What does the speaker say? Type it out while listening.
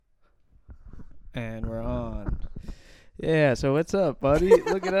And we're on. Yeah, so what's up, buddy?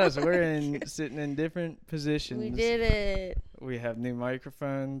 Look at us. We're sitting in different positions. We did it. We have new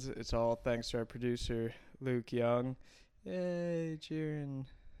microphones. It's all thanks to our producer, Luke Young. Yay, cheering.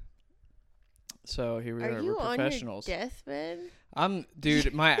 So here we are. Are you We're professionals. on your deathbed?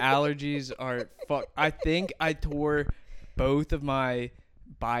 Dude, my allergies are fuck. I think I tore both of my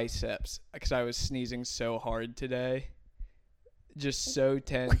biceps because I was sneezing so hard today. Just so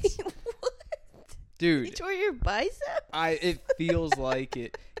tense. Wait, what? Dude. You tore your bicep? It feels like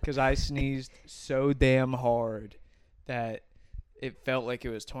it because I sneezed so damn hard that it felt like it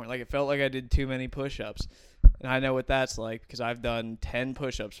was torn. Like it felt like I did too many push-ups. And I know what that's like because I've done 10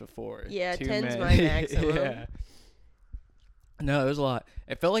 push-ups before. Yeah, Too 10's many. my maximum. Yeah. No, it was a lot.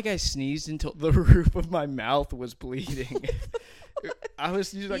 It felt like I sneezed until the roof of my mouth was bleeding. I was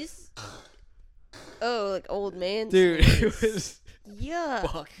sneezing like... Oh, like old man Dude, sneeze. it was Yeah.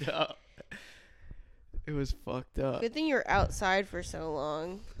 fucked up. It was fucked up. Good thing you were outside for so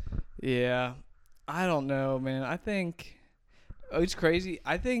long. Yeah. I don't know, man. I think... Oh, it's crazy.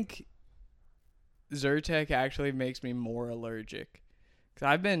 I think Zyrtec actually makes me more allergic. Because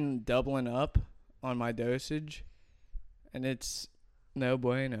I've been doubling up on my dosage. And it's no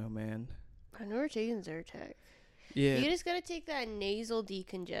bueno, man. I've never taken Zyrtec. Yeah. You just gotta take that nasal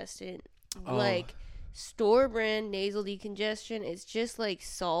decongestant. Oh. Like, store brand nasal decongestion. It's just like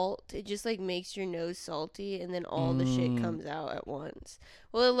salt. It just like makes your nose salty, and then all the shit comes out at once.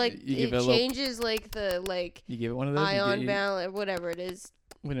 Well, like it changes like the like you give it one of those ion balance or whatever it is.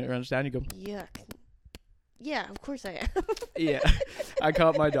 When it runs down, you go Yuck. Yeah, of course I am. Yeah. I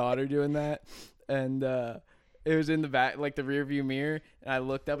caught my daughter doing that, and it was in the back, like the rear view mirror, and I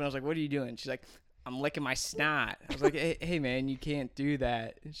looked up and I was like, "What are you doing?" She's like, "I'm licking my snot." I was like, hey man, you can't do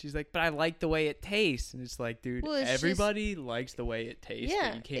that. And she's like, "But I like the way it tastes." And it's like, dude, Well, everybody likes the way it tastes,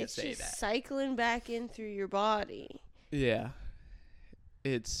 but you can't say it's just that. cycling back in through your body. Yeah.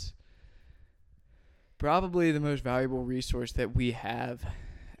 It's probably the most valuable resource that we have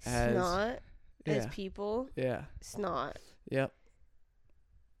as Snot, as people. Yeah. Snot. Yep.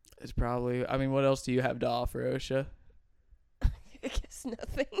 It's probably, I mean, what else do you have to offer, OSHA? I guess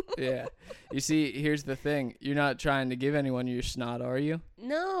nothing. Yeah. You see, here's the thing. You're not trying to give anyone your snot, are you?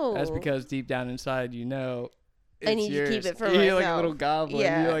 No. That's because deep down inside, you know, I need yours. to keep it for You're myself. like a little goblin.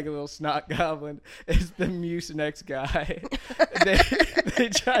 Yeah. You're like a little snot goblin. It's the Mucinex guy. they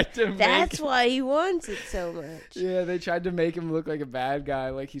tried to That's why he wants it so much. Yeah, they tried to make him look like a bad guy,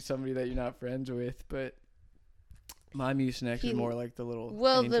 like he's somebody that you're not friends with, but my Mucinex is more like the little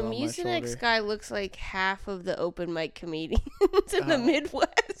Well, the angel on my Mucinex shoulder. guy looks like half of the open mic comedians in the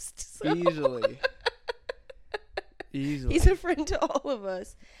Midwest. So. Easily. He's a friend to all of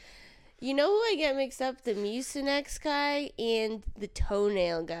us. You know who I get mixed up? The Mucinex guy and the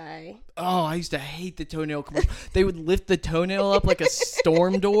toenail guy. Oh, I used to hate the toenail commercial. They would lift the toenail up like a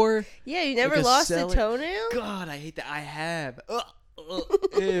storm door. Yeah, you never like lost a toenail? God, I hate that. I have.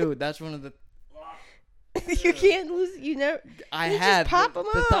 Ew, that's one of the... You can't lose. You never. I you have. Just pop them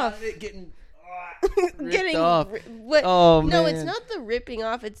the off. thought of it getting ripped off. What? Oh, no, man. it's not the ripping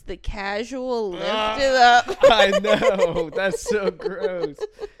off. It's the casual lift it up. I know. That's so gross.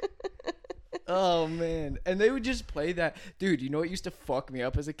 Oh, man. And they would just play that. Dude, you know what used to fuck me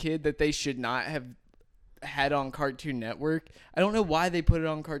up as a kid that they should not have had on Cartoon Network? I don't know why they put it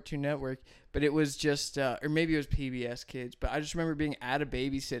on Cartoon Network, but it was just, or maybe it was PBS Kids, but I just remember being at a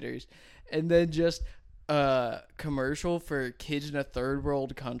babysitter's and then just commercial for kids in a third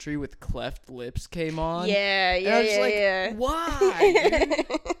world country with cleft lips came on. Yeah. Why?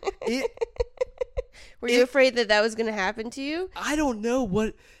 Dude? Were you afraid that was going to happen to you? I don't know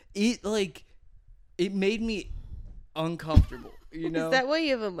what it like. It made me uncomfortable. You know? Is that why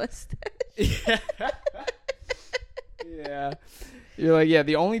you have a mustache? Yeah. Yeah. You're like, yeah.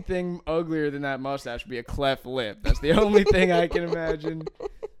 The only thing uglier than that mustache would be a cleft lip. That's the only thing I can imagine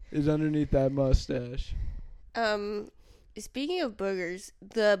is underneath that mustache. Speaking of boogers,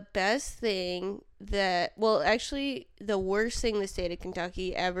 the best thing actually the worst thing the state of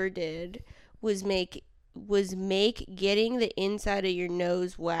Kentucky ever did was make getting the inside of your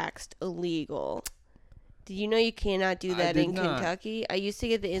nose waxed illegal. Did you know you cannot do that in Kentucky? I used to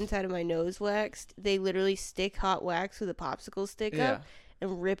get the inside of my nose waxed. They literally stick hot wax with a popsicle stick up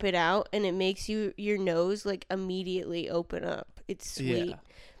and rip it out, and it makes your nose like immediately open up. It's sweet. Yeah.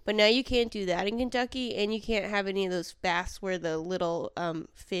 But now you can't do that in Kentucky, and you can't have any of those fasts where the little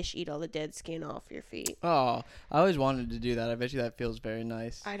fish eat all the dead skin off your feet. Oh, I always wanted to do that. I bet you that feels very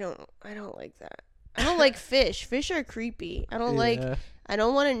nice. I don't like that. I don't like fish. Fish are creepy. I don't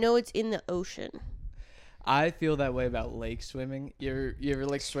want to know it's in the ocean. I feel that way about lake swimming. You ever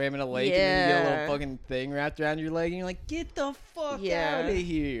like swam in a lake and then you get a little fucking thing wrapped around your leg and you're like, get the fuck out of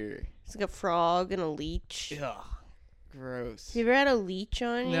here. It's like a frog and a leech. Ugh, gross. Have you ever had a leech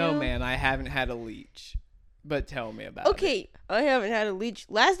on you? No, man, I haven't had a leech. But tell me about it. Okay, I haven't had a leech.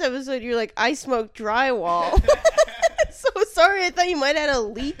 Last episode, you're like, I smoke drywall. So sorry, I thought you might have had a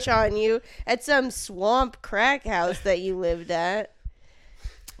leech on you at some swamp crack house that you lived at.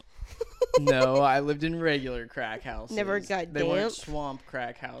 No, I lived in regular crack houses. Never got They weren't damp? swamp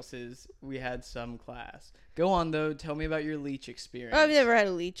crack houses. We had some class. Go on, though. Tell me about your leech experience. I've never had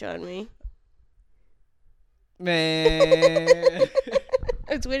a leech on me. Man.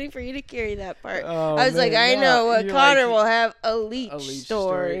 I was waiting for you to carry that part. Oh, I was like, I know what You're Connor like, will have a leech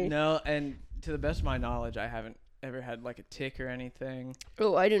story. No, and to the best of my knowledge, I haven't ever had like a tick or anything.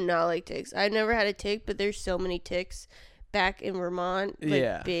 Oh, I do not like ticks. I've never had a tick, but there's so many ticks back in Vermont.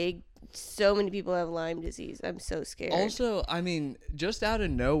 Like big. So many people have Lyme disease. I'm so scared. Also, I mean, just out of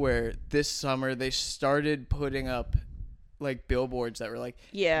nowhere this summer, they started putting up like billboards that were like,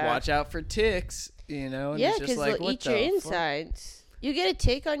 watch out for ticks, you know? And yeah, because they'll eat your insides. You get a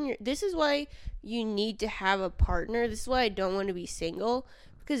tick on your... This is why you need to have a partner. This is why I don't want to be single.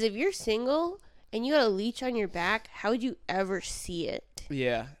 Because if you're single and you got a leech on your back, how would you ever see it?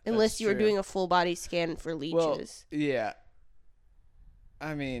 Yeah. Unless you were doing a full body scan for leeches. Well, yeah.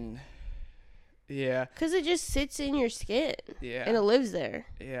 I mean... Yeah. Because it just sits in your skin. Yeah. And it lives there.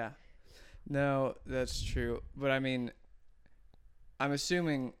 Yeah. No, that's true. But I mean, I'm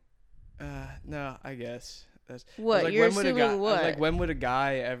assuming... no, I guess. What? Like, You're assuming what? Like, when would a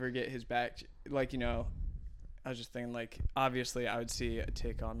guy ever get his back... Like, you know... I was just thinking, like, obviously I would see a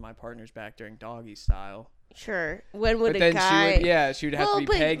tick on my partner's back during doggy style. Sure. When would but a then guy... she would have to be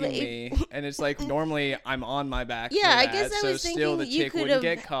pegging me. And it's like, normally I'm on my back. Yeah, I guess I was thinking the tick wouldn't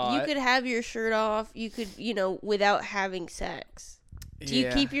get caught. You could have your shirt off. You could, without having sex. Do you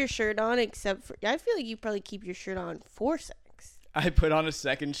keep your shirt on except for... I feel like you probably keep your shirt on for sex. I put on a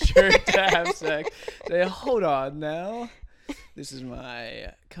second shirt to have sex. Say, hold on now. This is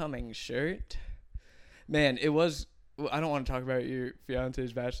my coming shirt. Man, it was... I don't want to talk about your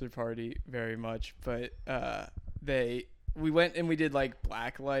fiance's bachelor party very much, but we went and we did like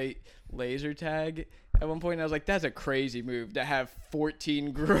blacklight laser tag at one point, and I was like, that's a crazy move to have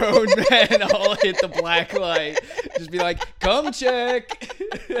 14 grown men all hit the black light. Just be like, come check.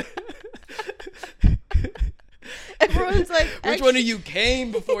 Everyone's like, which one of you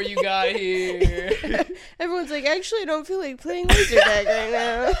came before you got here? Everyone's like, actually, I don't feel like playing laser tag right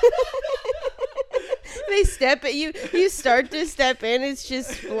now. They step at you. You start to step in. It's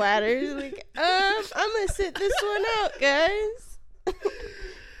just splatters. Like, I'm gonna sit this one out, guys.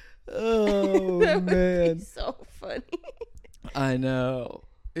 Oh that man, would be so funny. I know.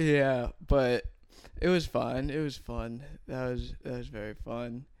 Yeah, but it was fun. It was fun. That was very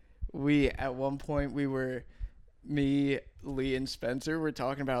fun. At one point me, Lee, and Spencer were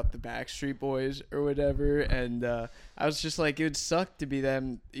talking about the Backstreet Boys or whatever, and I was just like, it would suck to be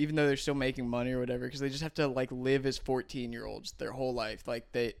them, even though they're still making money or whatever, because they just have to like live as 14-year-olds their whole life.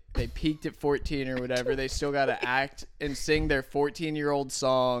 Like they peaked at 14 or whatever. They still got to act and sing their 14-year-old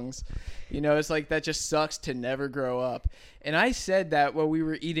songs. You know, it's like that just sucks to never grow up. And I said that while we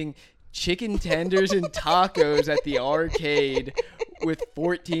were eating chicken tenders and tacos at the arcade with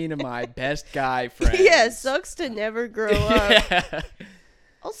 14 of my best guy friends. Yeah, it sucks to never grow up. Yeah.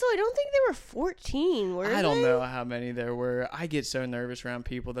 Also, I don't think they were 14, were they? I don't know how many there were. I get so nervous around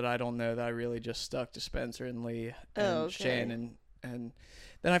people that I don't know that I really just stuck to Spencer and Lee and Shannon. And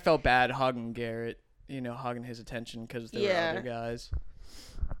then I felt bad hugging Garrett, hogging his attention because there were other guys.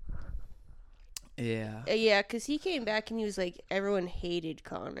 Yeah. Yeah, because he came back and he was like, everyone hated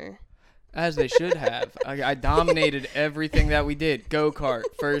Connor. As they should have. I dominated everything that we did. Go-kart,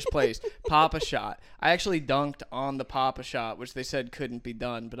 first place. Papa shot. I actually dunked on the Papa shot, which they said couldn't be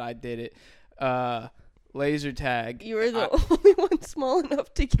done, but I did it. Laser tag. You were the only one small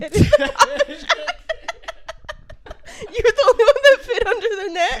enough to get it. You were the only one that fit under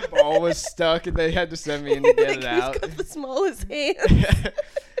the net. The ball was stuck, and they had to send me in to get it out. Got the smallest hands.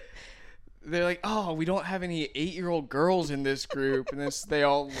 They're like, oh, we don't have any 8-year-old girls in this group. And then they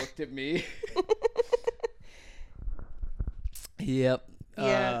all looked at me. Yep.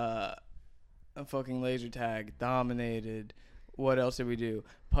 Yeah. A fucking laser tag. Dominated. What else did we do?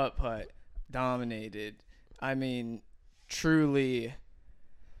 Putt-putt. Dominated. I mean, truly,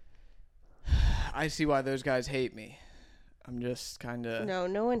 I see why those guys hate me. I'm just kind of...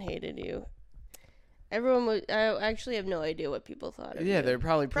 No one hated you. Everyone was... I actually have no idea what people thought of you. Yeah, they're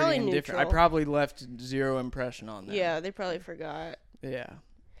probably pretty indifferent. Neutral. I probably left zero impression on them. Yeah, they probably forgot. Yeah.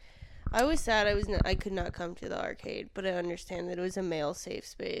 I was sad I could not come to the arcade, but I understand that it was a male safe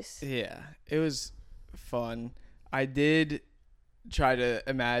space. Yeah, it was fun. I did try to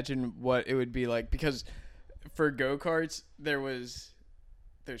imagine what it would be like, because for go-karts there's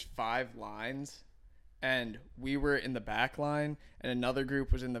 5 lines, and we were in the back line and another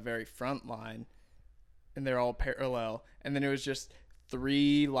group was in the very front line, and they're all parallel, and then it was just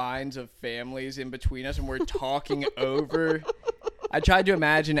 3 lines of families in between us, and we're talking over. I tried to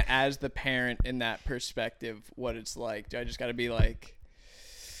imagine as the parent in that perspective what it's like. Do I just got to be like,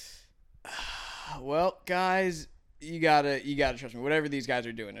 well, guys, you gotta trust me. Whatever these guys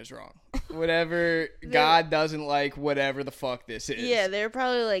are doing is wrong. Whatever God doesn't like, whatever the fuck this is. Yeah, they're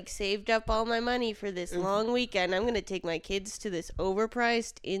probably like, saved up all my money for this long weekend. I'm gonna take my kids to this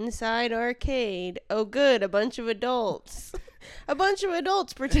overpriced inside arcade. Oh, good, a bunch of adults. A bunch of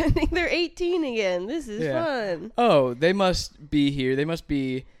adults pretending they're 18 again. This is fun. Oh, they must be here. They must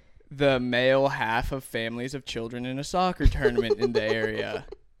be the male half of families of children in a soccer tournament in the area.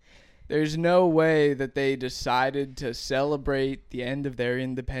 There's no way that they decided to celebrate the end of their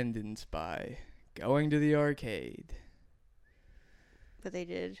independence by going to the arcade. But they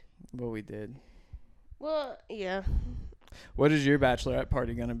did. But we did. Well, yeah. What is your bachelorette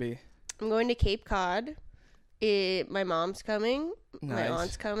party going to be? I'm going to Cape Cod. My mom's coming. Nice. My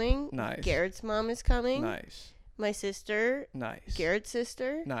aunt's coming. Nice. Garrett's mom is coming. Nice. My sister. Nice. Garrett's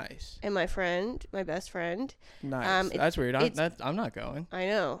sister. Nice. And my friend, my best friend. Nice. That's weird. I'm not going. I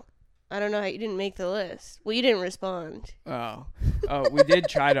know. I don't know how you didn't make the list. Well, you didn't respond. Oh, we did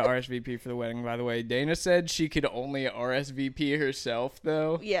try to RSVP for the wedding, by the way. Dana said she could only RSVP herself,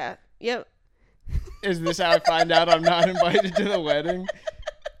 though. Yeah. Yep. Is this how I find out I'm not invited to the wedding?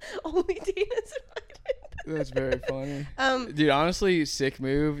 Only Dana's invited. That's very funny. Dude, honestly, sick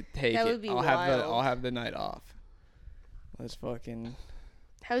move. Take that it. Would be I'll wild. have the night off. Let's fucking.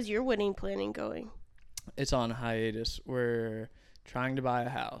 How's your wedding planning going? It's on hiatus. We're trying to buy a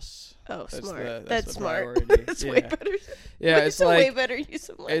house. Oh, that's smart. That's smart. That's way better. Yeah, it's like way better use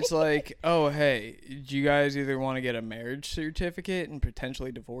of money. It's like, oh, hey, do you guys either want to get a marriage certificate and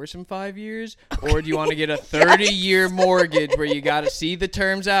potentially divorce in 5 years, or do you want to get a 30-year mortgage where you got to see the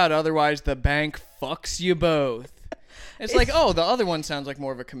terms out, otherwise the bank fucks you both? It's like, oh, the other one sounds like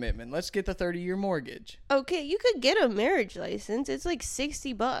more of a commitment. Let's get the 30-year mortgage. Okay, you could get a marriage license. It's like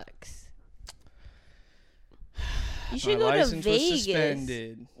 $60. You should go to Vegas. Was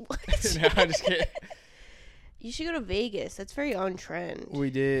suspended. What? No, I'm just kidding. You should go to Vegas. That's very on trend. We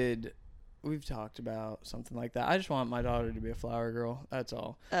did. We've talked about something like that. I just want my daughter to be a flower girl. That's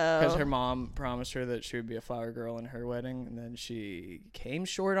all. Because her mom promised her that she would be a flower girl in her wedding, and then she came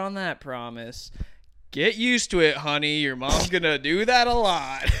short on that promise. Get used to it, honey. Your mom's going to do that a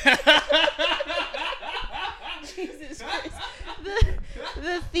lot. Jesus Christ.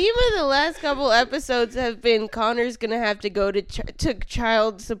 The theme of the last couple episodes have been Connor's going to have to go to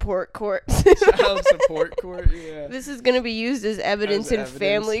child support court. Child support court, yeah. This is going to be used as evidence in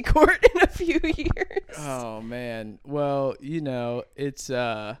family court in a few years. Oh, man. Well, you know, it's,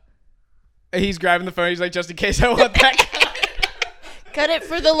 he's grabbing the phone. He's like, just in case I want that guy. Cut it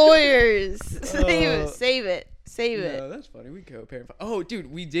for the lawyers. Save it. No, that's funny. We go parent. Oh, dude,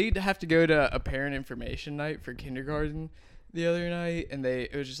 we did have to go to a parent information night for kindergarten the other night, and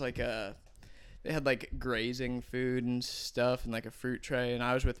it was just like they had like grazing food and stuff and like a fruit tray, and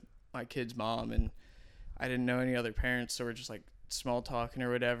I was with my kid's mom, and I didn't know any other parents, so we're just like small talking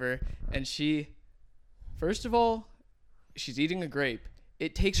or whatever. And first of all, she's eating a grape.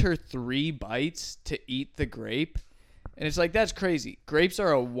 It takes her 3 bites to eat the grape, and it's like, that's crazy. Grapes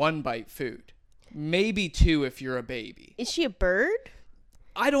are a 1-bite food. Maybe 2 if you're a baby. Is she a bird?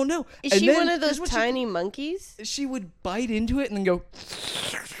 I don't know. Is she one of those tiny monkeys? She would bite into it and then go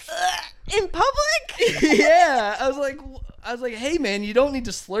in public? Yeah. I was like, hey man, you don't need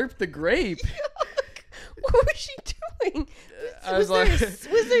to slurp the grape. What was she doing? Was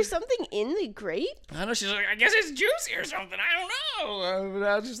there something in the grape? I don't know. She's like, I guess it's juicy or something. I don't know. But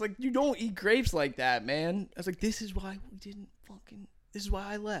I was just like, you don't eat grapes like that, man. I was like, this is why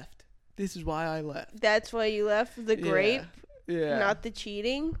I left. This is why I left. That's why you left the grape? Yeah. Not the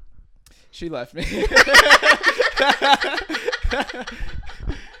cheating? She left me. The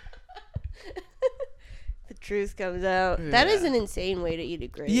truth comes out. Yeah. That is an insane way to eat a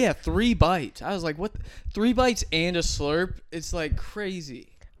grape. Yeah, 3 bites. I was like, what? 3 bites and a slurp? It's like crazy.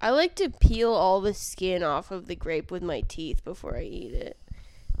 I like to peel all the skin off of the grape with my teeth before I eat it.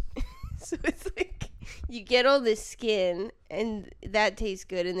 So it's like You get all the skin, and that tastes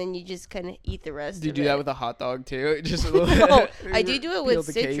good, and then you just kind of eat the rest Do you of do it. that with a hot dog too? Just No, I do it peel with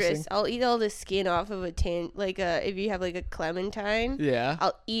the citrus. casing? I'll eat all the skin off of a if you have like a clementine, Yeah.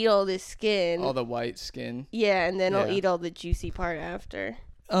 I'll eat all the skin. All the white skin. Yeah, and then I'll Yeah. eat all the juicy part after.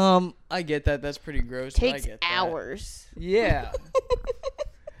 I get that. That's pretty gross. But I Takes get that. hours. Yeah.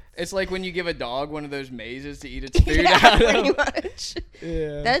 It's like when you give a dog one of those mazes to eat its food Yeah, out pretty of. much.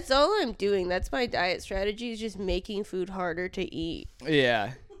 Yeah. That's all I'm doing. That's my diet strategy, is just making food harder to eat.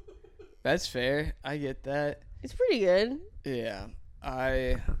 Yeah. That's fair. I get that. It's pretty good. Yeah.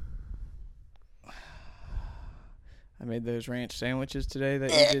 I made those ranch sandwiches today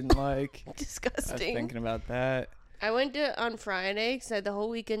that you didn't like. I was Disgusting. thinking about that. I went on Friday because I had the whole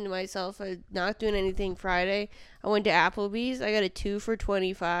weekend to myself. I was not doing anything Friday. I went to Applebee's. I got a 2 for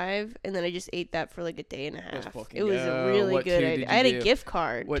 $25, and then I just ate that for like a day and a half. It was a really What good two idea. did I had you a do? gift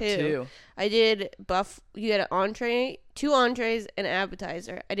card What too. two? I did you had an entree, 2 entrees, and an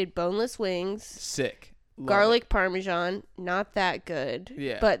appetizer. I did boneless wings, Sick. Love garlic parmesan, not that good.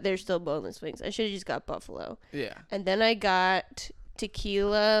 Yeah. But they're still boneless wings. I should have just got buffalo. it. Yeah. And then I got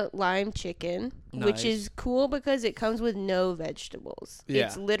tequila lime chicken, which Nice. is cool because it comes with no vegetables. Yeah.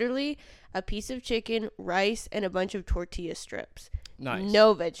 It's literally a piece of chicken, rice, and a bunch of tortilla strips. Nice.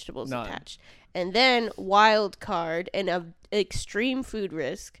 No vegetables None. attached. And then, wild card and of extreme food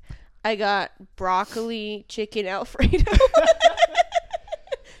risk, I got broccoli chicken Alfredo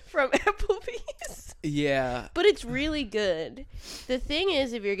from Applebee's. Yeah. But it's really good. The thing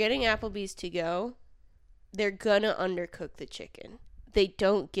is, if you're getting Applebee's to go, they're gonna undercook the chicken. They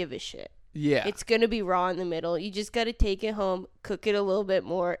don't give a shit. Yeah. It's gonna be raw in the middle. You just gotta take it home, cook it a little bit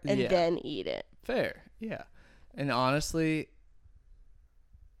more, and Yeah. then eat it. Fair. Yeah. And honestly,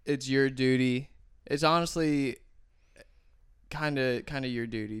 it's your duty. It's honestly kind of your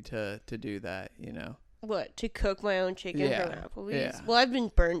duty to do that, you know. What, to cook my own chicken Yeah. from Applebee's? Yeah. Well, I've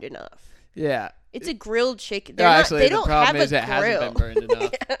been burned enough. Yeah. It's a grilled chicken. No, They're actually, they the don't problem have is a it hasn't grill. been burned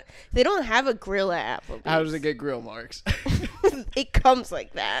enough. They don't have a grill at Applebee's. How does it get grill marks? It comes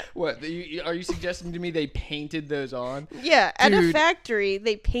like that. What? Are you suggesting to me they painted those on? Yeah, at a Dude. factory,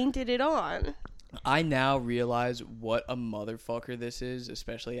 they painted it on. I now realize what a motherfucker this is,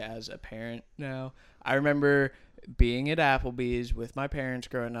 especially as a parent now. I remember being at Applebee's with my parents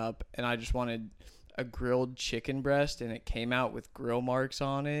growing up, and I just wanted a grilled chicken breast, and it came out with grill marks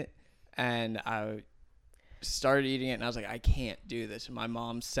on it, and I started eating it, and I was like, I can't do this. And my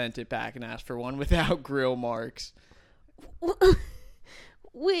mom sent it back and asked for one without grill marks.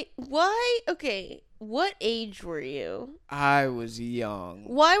 Wait, why? Okay, what age were you? I was young.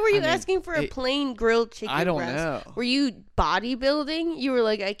 Why were you I mean, asking for a plain grilled chicken I don't breast? know. Were you bodybuilding? You were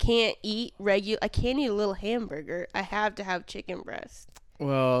like, I can't eat I can't eat a little hamburger. I have to have chicken breast.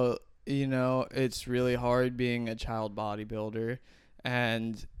 Well, you know, it's really hard being a child bodybuilder,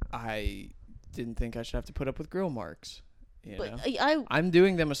 and I didn't think I should have to put up with grill marks. You know? But I'm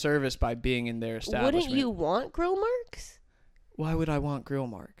doing them a service by being in their establishment. wouldn't you want grill marks Why would I want grill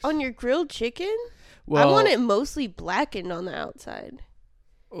marks? on your grilled chicken? Well, I want it mostly blackened on the outside.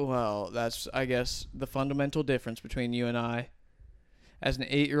 Well, that's, I guess, the fundamental difference between you and I. As an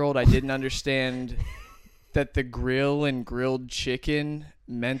 8-year-old, I didn't understand that the grill and grilled chicken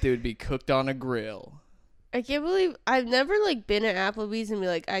meant it would be cooked on a grill. I can't believe I've never been at Applebee's and be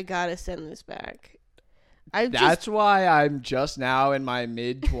like, I gotta send this back. That's why I'm just now in my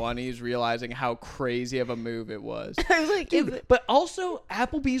mid-20s realizing how crazy of a move it was. I'm like, Dude, but also,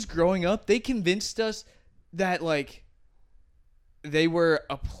 Applebee's growing up, they convinced us that, they were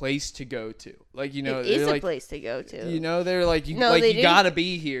a place to go to. You know, it is they're a place to go to. You know, they're like, you, No, they you didn't. gotta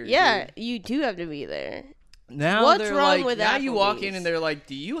be here. Yeah, dude. you do have to be there. Now What's they're wrong like, with now you walk in Applebee's? and they're like,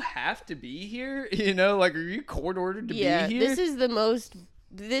 do you have to be here? You know, are you court ordered to be here? This is the most.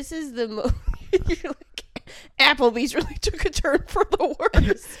 You're like, Applebee's really took a turn for the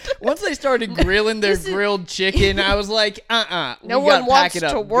worst. Once they started grilling their This is- grilled chicken, I was like, No we one gotta wants pack it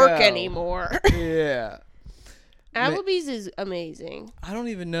up, to work go. anymore. Yeah. Applebee's is amazing. I don't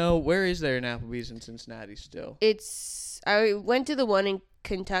even know, where is there an Applebee's in Cincinnati still? I went to the one in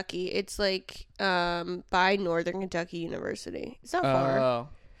Kentucky. It's by Northern Kentucky University. It's not far. Oh.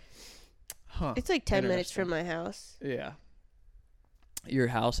 Huh. It's 10 minutes Interesting. from my house. Yeah. Your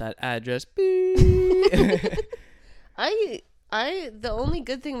house at address. The only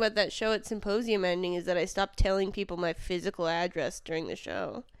good thing about that show at Symposium ending is that I stopped telling people my physical address during the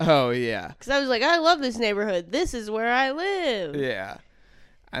show. Oh, yeah. Because I was like, I love this neighborhood. This is where I live. Yeah.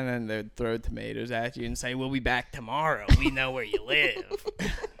 And then they'd throw tomatoes at you and say, we'll be back tomorrow. We know where you live.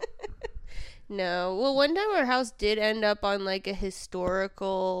 No. Well, one time our house did end up on a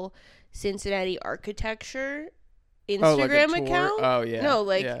historical Cincinnati architecture Oh, like a Instagram tour? account. Oh, yeah. No,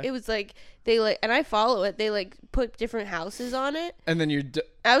 like Yeah. it was like they like, and I follow it. They like put different houses on it. And then you're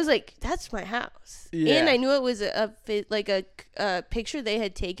I was like, that's my house. Yeah. And I knew it was a picture they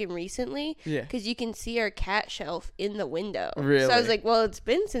had taken recently. Yeah. Because you can see our cat shelf in the window. Really? So I was like, well, it's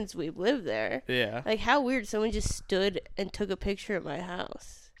been since we've lived there. Yeah. Like, how weird. Someone just stood and took a picture of my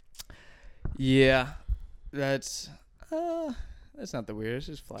house. Yeah. That's not the weirdest.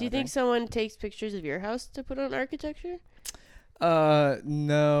 It's flattering. Do you think someone takes pictures of your house to put on architecture?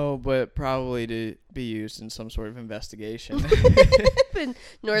 No, but probably to be used in some sort of investigation. In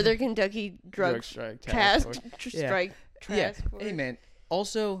Northern Kentucky drug strike task force. strike task force. Hey man.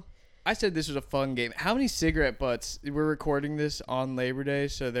 Also, I said this was a fun game. How many cigarette butts? We're recording this on Labor Day,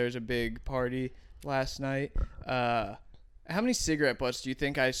 so there's a big party last night. How many cigarette butts do you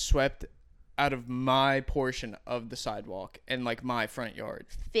think I swept out of my portion of the sidewalk and like my front yard?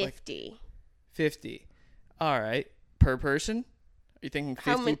 50. Like 50. All right. Per person? Are you thinking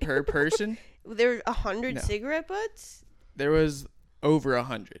 50 per person? There were 100 No. cigarette butts? There was over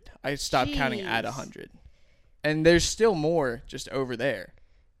 100. I stopped counting at Jeez. 100. And there's still more just over there.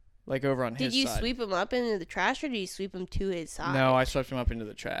 Like over on his side. Did you sweep them up into the trash or did you sweep them to his side? No, I swept him up into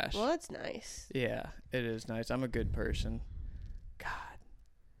the trash. Well, that's nice. Yeah, it is nice. I'm a good person. God.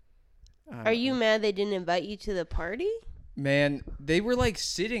 Are you mad they didn't invite you to the party? Man, they were like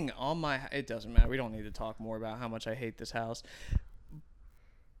sitting on my... It doesn't matter. We don't need to talk more about how much I hate this house.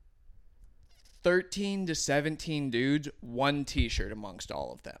 13 to 17 dudes, one t-shirt amongst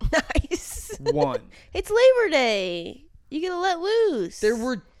all of them. Nice. One. It's Labor Day. You gotta let loose. There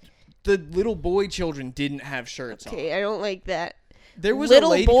were... The little boy children didn't have shirts on. Okay, I don't like that. There was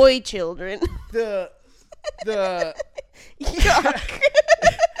little a lady... boy children. The... Yuck.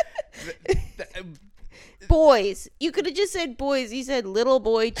 Boys. You could have just said boys. You said little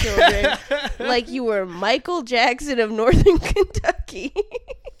boy children. Like you were Michael Jackson of Northern Kentucky.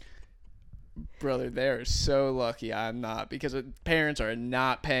 Brother, they are so lucky I'm not, because parents are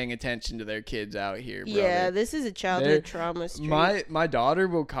not paying attention to their kids out here, brother. Yeah, this is a childhood trauma street. My daughter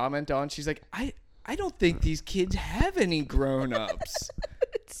will comment on, she's like, I don't think these kids have any grown-ups.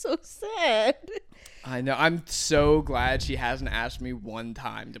 It's so sad. I know. I'm so glad she hasn't asked me one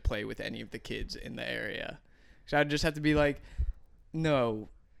time to play with any of the kids in the area. So I'd just have to be like, no,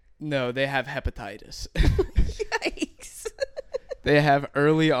 they have hepatitis. Yikes. They have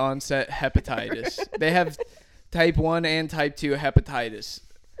early onset hepatitis. They have type 1 and type 2 hepatitis.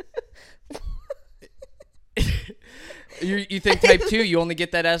 You think type 2, you only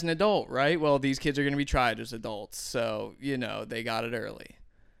get that as an adult, right? Well, these kids are going to be tried as adults. So, they got it early.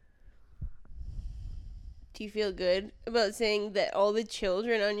 Do you feel good about saying that all the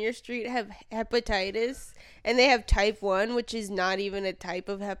children on your street have hepatitis and they have type 1, which is not even a type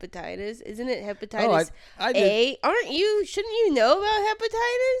of hepatitis? Isn't it hepatitis I A? Shouldn't you know about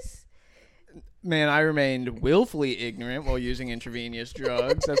hepatitis? Man, I remained willfully ignorant while using intravenous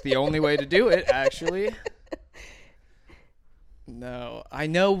drugs. That's the only way to do it, actually. No, I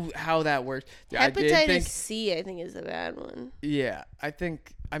know how that works. Hepatitis C, I think, is a bad one. Yeah, I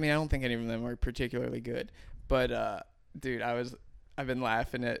don't think any of them are particularly good. But, dude, I've been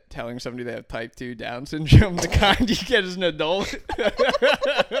laughing at telling somebody they have type 2 Down syndrome, the kind you get as an adult.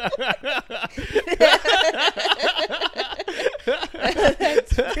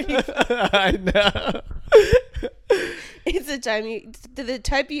 That's pretty funny. I know. It's the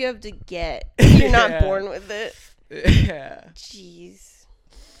type you have to get. You're not born with it. Yeah. Jeez.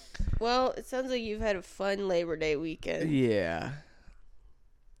 Well, it sounds like you've had a fun Labor Day weekend. Yeah.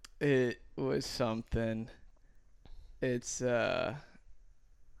 It was something. It's,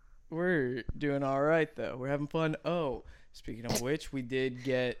 we're doing all right, though. We're having fun. Oh, speaking of which, we did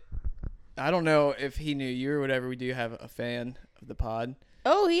get, I don't know if he knew you or whatever. We do have a fan of the pod.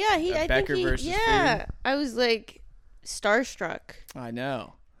 Oh, yeah. Becker versus Food. I was like starstruck. I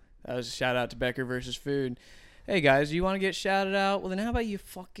know. That was a shout out to Becker versus Food. Hey guys, you want to get shouted out? Well, then how about you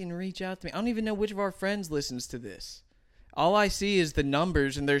fucking reach out to me? I don't even know which of our friends listens to this. All I see is the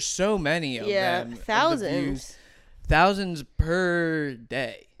numbers, and there's so many of them. Yeah, thousands. Thousands per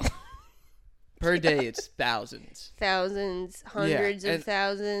day. Per day, it's thousands. Thousands, hundreds of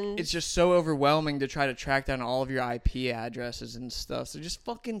thousands. It's just so overwhelming to try to track down all of your IP addresses and stuff. So just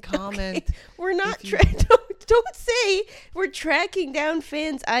fucking comment. Okay. We're not don't say we're tracking down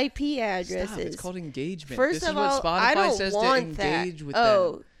fans' IP addresses. Stop. It's called engagement. First this of is what all, Spotify I don't says want to engage that. with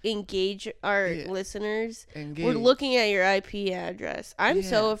them. Engage our listeners. Engage. We're looking at your IP address. I'm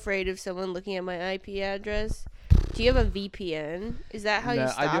so afraid of someone looking at my IP address. Do you have a VPN? Is that how you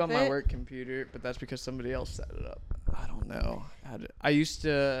stop it? I do on my work computer, but that's because somebody else set it up. I don't know. I used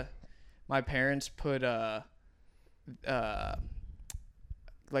to my parents put like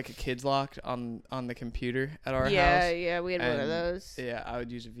a kids lock on the computer at our house. Yeah, we had one of those. Yeah, I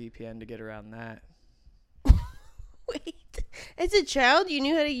would use a VPN to get around that. Wait, as a child, you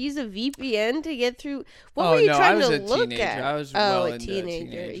knew how to use a VPN to get through. What were you trying to look at? I was a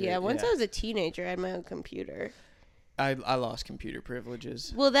teenager. Yeah, once I was a teenager, I had my own computer. I lost computer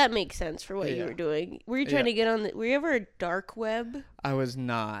privileges. Well, that makes sense for what you were doing. Were you trying to get on were you ever a dark web? I was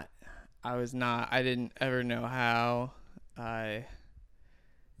not. I didn't ever know how. For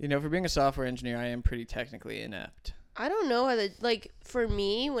being a software engineer, I am pretty technically inept. I don't know how for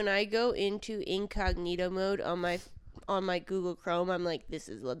me, when I go into incognito mode on my Google Chrome, I'm like, this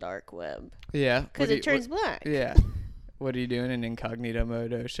is the dark web. Yeah. Because it turns black. Yeah. What are you doing in incognito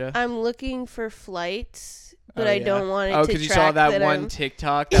mode, Osha? I'm looking for flights, but I don't want it to track. Oh, because you saw that one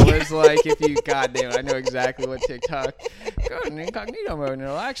TikTok that was like, if you, goddamn, I know exactly what TikTok. Go in incognito mode and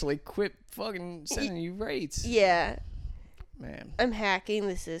it'll actually quit fucking sending you rates. Yeah. Man. I'm hacking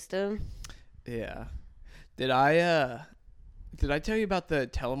the system. Yeah. Did I tell you about the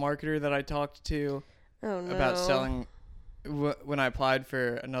telemarketer that I talked to? Oh, no. About selling when I applied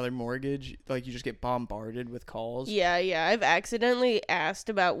for another mortgage, like you just get bombarded with calls. Yeah. I've accidentally asked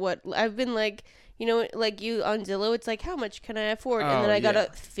about what I've been like, like you on Zillow, it's like, how much can I afford? And then I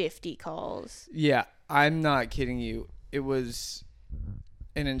got 50 calls. Yeah, I'm not kidding you. It was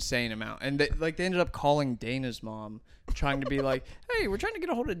an insane amount. And they ended up calling Dana's mom, trying to be like, hey, we're trying to get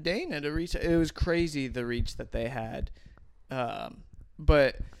a hold of Dana to reach. It was crazy, the reach that they had.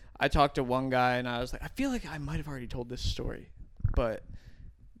 But I talked to one guy and I was like, I feel like I might have already told this story, but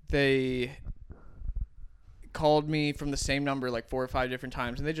they called me from the same number like 4 or 5 different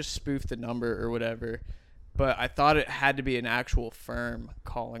times and they just spoofed the number or whatever. But I thought it had to be an actual firm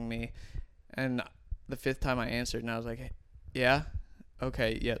calling me. And the 5th time I answered and I was like, hey, yeah,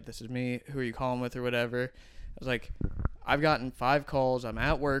 okay, yeah, this is me. Who are you calling with or whatever? I was like, I've gotten 5 calls. I'm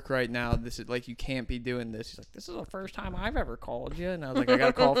at work right now. This is like, you can't be doing this. He's like, this is the first time I've ever called you. And I was like, I got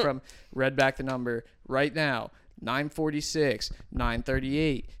a call from, read back the number right now, 946,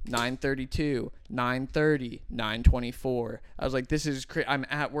 938, 932, 930, 924. I was like, this is I'm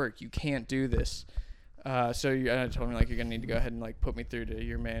at work. You can't do this. So I told me like, you're going to need to go ahead and like put me through to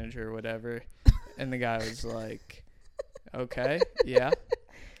your manager or whatever. And the guy was like, okay, yeah.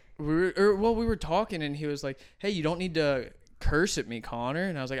 We were talking and he was like, hey, you don't need to curse at me, Connor.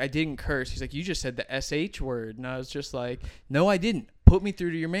 And I was like, I didn't curse. He's like, you just said the SH word. And I was just like, no, I didn't. Put me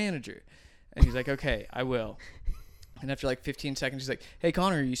through to your manager. And he's like, okay, I will. And after like 15 seconds, he's like, hey,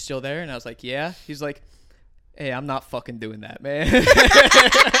 Connor, are you still there? And I was like, yeah. He's like, hey, I'm not fucking doing that, man.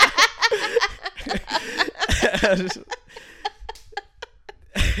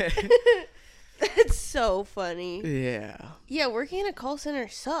 That's so funny. Yeah. Yeah, working in a call center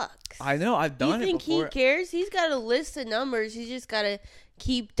sucks. I know. I've done it before. You think he cares? He's got a list of numbers. He's just got to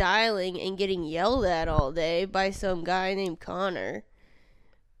keep dialing and getting yelled at all day by some guy named Connor.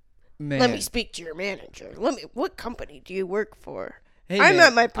 Man. Let me speak to your manager. What company do you work for? Hey, I'm man,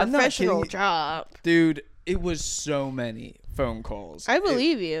 at my professional job. Dude, it was so many phone calls. I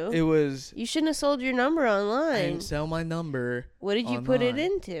believe you. It was. You shouldn't have sold your number online. I didn't sell my number. What did you online. put it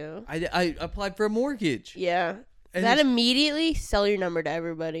into? I applied for a mortgage. Yeah. And that immediately sell your number to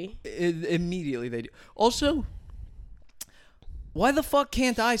everybody. Immediately they do. Also, why the fuck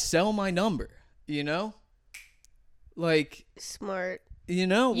can't I sell my number? You know? Like. Smart. You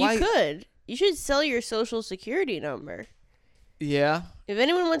know? Why? You could. You should sell your social security number. Yeah. If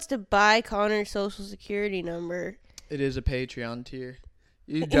anyone wants to buy Connor's social security number. It is a Patreon tier.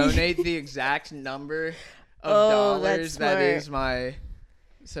 You donate the exact number of dollars that is my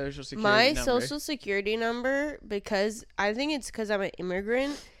social security number. Social security number, because I think it's because I'm an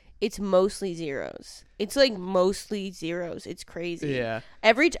immigrant, it's mostly zeros. It's like mostly zeros. It's crazy. Yeah.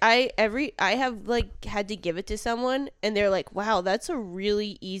 I have like had to give it to someone and they're like, wow, that's a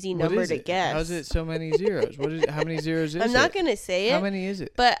really easy number to guess. How's it so many zeros? How many zeros is it? I'm not going to say it. How many is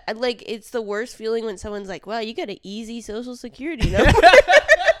it? But like, it's the worst feeling when someone's like, wow, you got an easy social security number.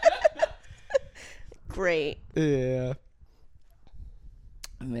 Great. Yeah.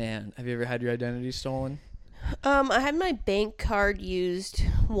 Man, have you ever had your identity stolen? I had my bank card used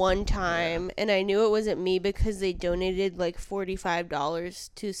one time, and I knew it wasn't me because they donated like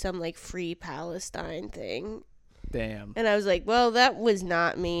 $45 to some like free Palestine thing. Damn. And I was like, well, that was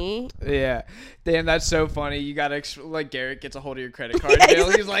not me. Yeah. Damn, that's so funny. You gotta, like, Garrett gets a hold of your credit card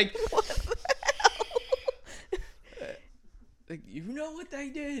bill. He's like, what the hell? Like, you know what they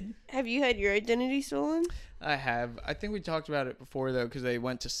did? Have you had your identity stolen? I have. I think we talked about it before, though, because they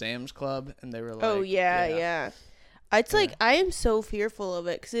went to Sam's Club, and they were like... Oh, yeah. It's like, I am so fearful of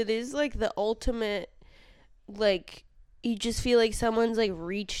it because it is like the ultimate, like, you just feel like someone's like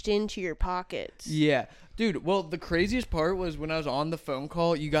reached into your pockets. Yeah. Dude, well, the craziest part was when I was on the phone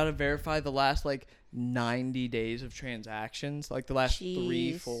call, you got to verify the last like 90 days of transactions, like the last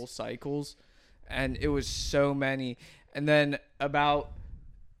 3 full cycles. And it was so many. And then about,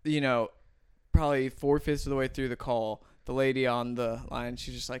 probably 4/5 of the way through the call, the lady on the line,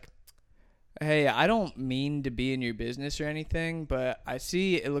 she's just like, hey, I don't mean to be in your business or anything, but I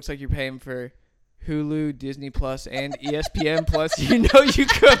see it looks like you're paying for Hulu, Disney Plus, and ESPN Plus. You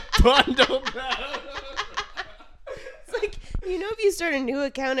could bundle that. It's like, if you start a new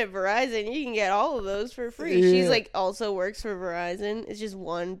account at Verizon, you can get all of those for free. Yeah. She's like, also works for Verizon. It's just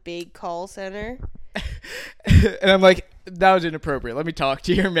one big call center. And I'm like, that was inappropriate. Let me talk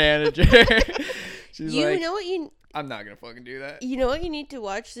to your manager. She's like, I'm not going to fucking do that. You know what you need to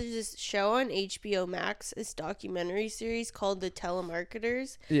watch? There's this show on HBO Max, this documentary series called The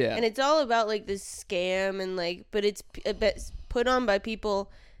Telemarketers. Yeah. And it's all about, like, this scam and, like, but it's put on by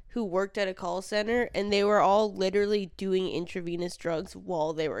people who worked at a call center, and they were all literally doing intravenous drugs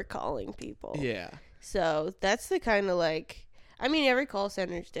while they were calling people. Yeah. So that's the kind of, like, every call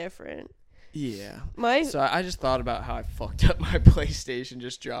center is different. Yeah. So I just thought about how I fucked up my PlayStation,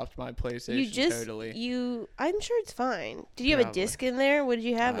 just dropped my PlayStation totally. I'm sure it's fine. Did you have a disc in there? What did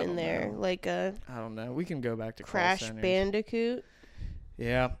you have in there? Know. Like a... I don't know. We can go back to Crash Bandicoot?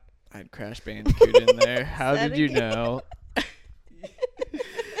 Yeah. I had Crash Bandicoot in there. How did you know?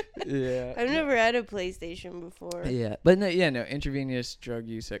 Yeah. I've never had a PlayStation before. Yeah. But no, intravenous drug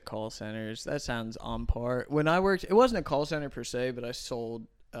use at call centers. That sounds on par. When I worked, it wasn't a call center per se, but I sold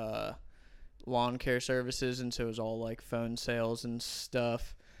lawn care services, and so it was all like phone sales and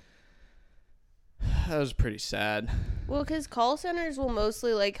stuff. That was pretty sad. Well, because call centers will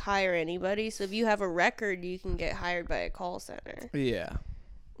mostly like hire anybody, so if you have a record, you can get hired by a call center. Yeah.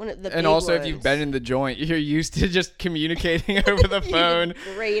 And also, if you've been in the joint, you're used to just communicating over the phone.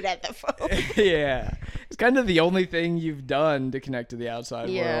 Great at the phone. Yeah. It's kind of the only thing you've done to connect to the outside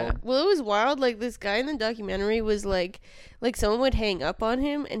world. Well, it was wild. Like, this guy in the documentary was like someone would hang up on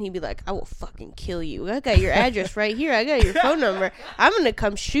him, and he'd be like, I will fucking kill you. I got your address right here. I got your phone number. I'm going to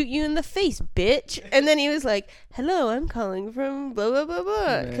come shoot you in the face, bitch. And then he was like, hello, I'm calling from blah, blah, blah,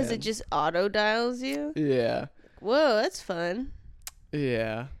 blah. Because it just auto dials you. Yeah. Whoa, that's fun.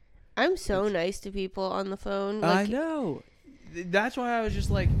 Yeah. I'm so nice to people on the phone. I know. That's why I was just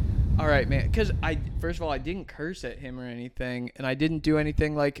like, all right, man. Because first of all, I didn't curse at him or anything. And I didn't do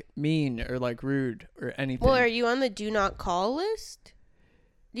anything like mean or like rude or anything. Well, are you on the do not call list?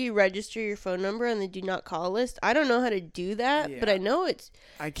 Do you register your phone number on the do not call list? I don't know how to do that, but I know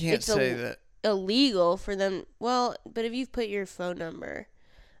I can't say that. Illegal for them. Well, but if you've put your phone number...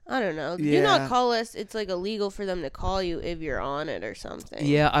 I don't know. Yeah. Do not call us. It's like illegal for them to call you if you're on it or something.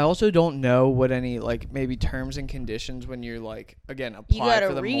 Yeah, I also don't know what any like maybe terms and conditions when you're like again apply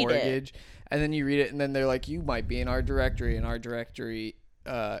for the mortgage, and then you read it, and then they're like, you might be in our directory, and our directory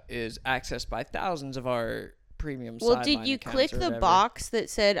is accessed by thousands of our premium. Well, did you click the box that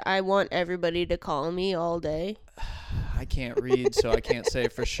said I want everybody to call me all day? I can't read, so I can't say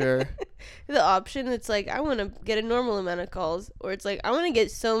for sure. The option that's like, I want to get a normal amount of calls, or it's like, I want to get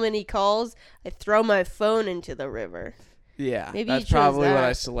so many calls, I throw my phone into the river. Yeah, maybe that's probably what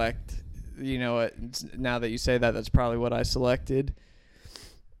I select. You know what? Now that you say that, that's probably what I selected.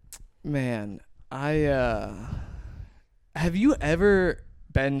 Man, have you ever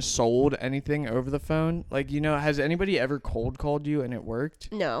been sold anything over the phone? Like, has anybody ever cold called you and it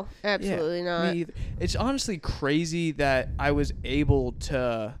worked? No, absolutely not. Me either. It's honestly crazy that I was able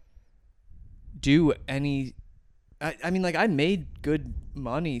to do any. I mean, like, I made good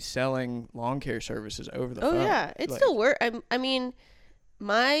money selling lawn care services over the phone. Oh yeah, it still works. I mean,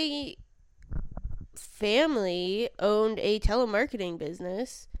 my family owned a telemarketing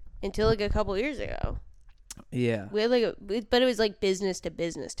business until like a couple years ago. Yeah. We had but it was like business to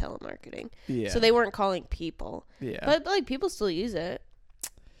business telemarketing. Yeah. So they weren't calling people. Yeah. But like people still use it.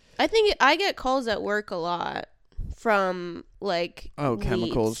 I think I get calls at work a lot from like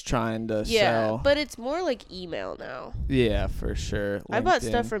chemicals leads. Trying to sell. Yeah, but it's more like email now. Yeah, for sure. LinkedIn. I bought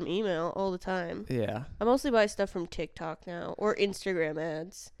stuff from email all the time. Yeah. I mostly buy stuff from TikTok now or Instagram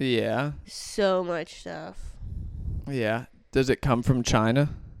ads. Yeah. So much stuff. Yeah. Does it come from China?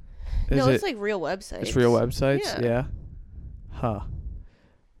 It's like real websites. It's real websites? Yeah. Huh.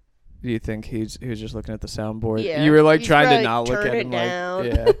 Do you think he was just looking at the soundboard? Yeah. You were like trying to not look at him down.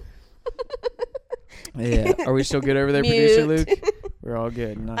 like, yeah. Yeah. Are we still good over there, Producer Luke? We're all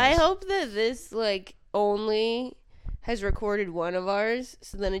good. Nice. I hope that this like only has recorded one of ours,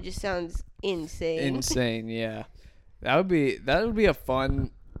 so then it just sounds insane. Insane, yeah. That would be a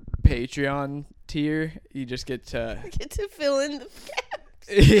fun Patreon tier. You just get to fill in the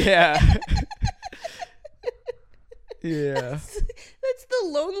gaps. Yeah. Yeah. That's the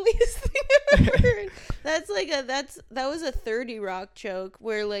loneliest thing I've ever heard. That was a 30 Rock joke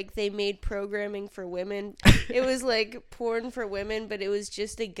where like they made programming for women. It was like porn for women, but it was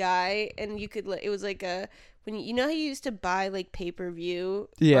just a guy, and it was like when you know how you used to buy like pay-per-view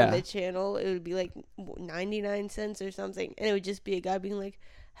on the channel, it would be like 99 cents or something, and it would just be a guy being like,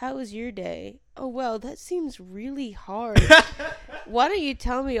 "How was your day? Oh well, that seems really hard. Why don't you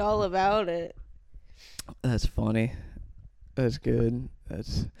tell me all about it?" That's funny. That's good.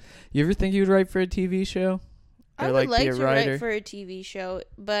 You ever think you would write for a TV show? Or I would like to write for a TV show,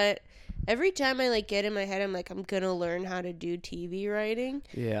 but every time I like get in my head, I'm like, I'm gonna learn how to do TV writing.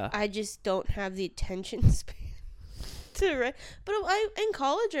 Yeah. I just don't have the attention span to write. But in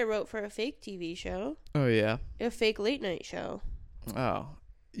college, I wrote for a fake TV show. Oh yeah. A fake late night show. Oh,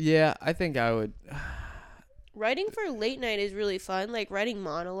 yeah. I think I would. Writing for late night is really fun. Like writing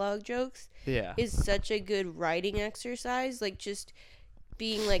monologue jokes. Yeah. Is such a good writing exercise. Like just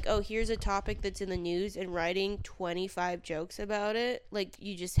being like, oh, here's a topic that's in the news and writing 25 jokes about it. Like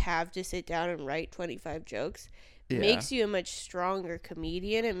you just have to sit down and write 25 jokes. Yeah. Makes you a much stronger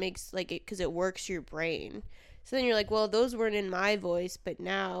comedian. It makes like it because it works your brain. So then you're like, well, those weren't in my voice, but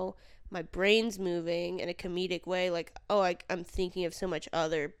now my brain's moving in a comedic way. Like, oh, I'm thinking of so much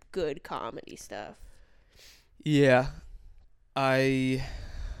other good comedy stuff. Yeah. I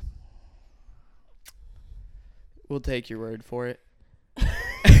will take your word for it.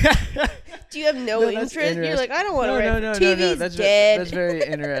 Do you have no interest? You're like, I don't want to write. No. TV's dead. That's very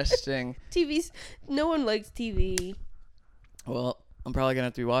interesting. No one likes TV. Well, I'm probably gonna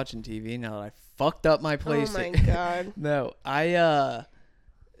have to be watching TV now that I fucked up my PlayStation. Oh my god. No,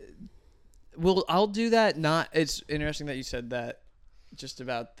 I'll do that. It's interesting that you said that, just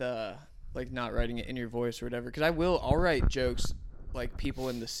about the like not writing it in your voice or whatever. Because I'll write jokes like people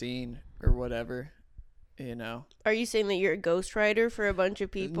in the scene or whatever. You know. Are you saying that you're a ghostwriter for a bunch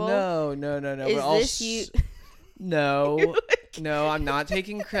of people? No. Is this you? No. No, I'm not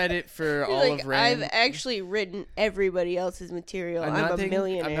taking credit for all like, of Rand. I've actually written everybody else's material. I'm a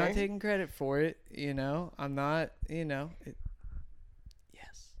millionaire. I'm not taking credit for it. You know, I'm not. You know.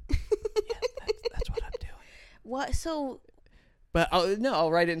 Yes. That's what I'm doing. What? So. But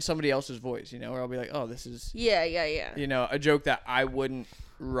I'll write it in somebody else's voice. You know, where I'll be like, oh, this is. Yeah. You know, a joke that I wouldn't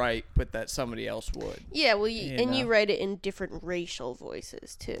write, but that somebody else would. Yeah, well, you write it in different racial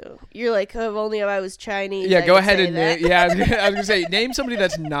voices too. You're like, oh, if only I was Chinese. Yeah, go ahead and I was gonna say, name somebody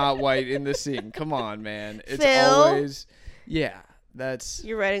that's not white in the scene. Come on, man. It's Phil? Always. Yeah, that's.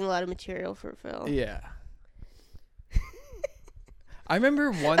 You're writing a lot of material for Phil. Yeah. I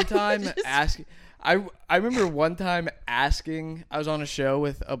remember one time asking. I remember one time asking. I was on a show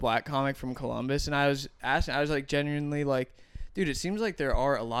with a black comic from Columbus, and I was asking. I was like, genuinely like, dude, it seems like there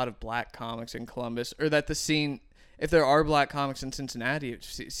are a lot of black comics in Columbus, or that the scene, if there are black comics in Cincinnati, it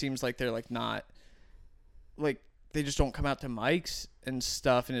seems like they're like not, like they just don't come out to mics and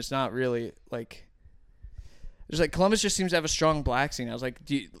stuff, and it's not really like, there's like Columbus just seems to have a strong black scene. I was like,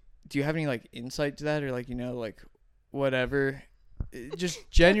 do you have any like insight to that, or like, you know, like whatever, just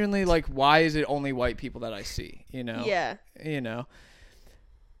genuinely like, why is it only white people that I see, you know? Yeah. You know,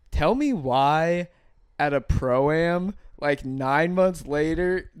 tell me why at a pro-am, like 9 months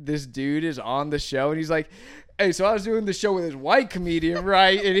later, this dude is on the show and he's like, hey, so I was doing the show with this white comedian,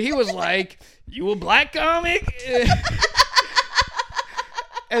 right? And he was like, you a black comic?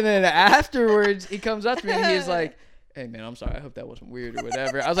 And then afterwards, he comes up to me and he's like, hey, man, I'm sorry. I hope that wasn't weird or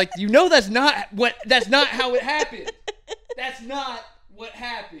whatever. I was like, you know, that's not how it happened. That's not what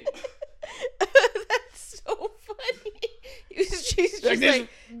happened. That's so funny. She's just like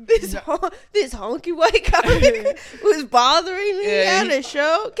this honky white comic was bothering me at a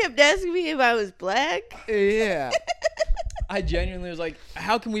show. Kept asking me if I was black. Yeah. I genuinely was like,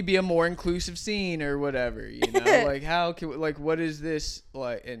 how can we be a more inclusive scene or whatever? You know, like how can like what is this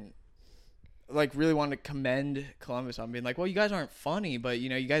like? And like really wanted to commend Columbus on being like, well, you guys aren't funny, but you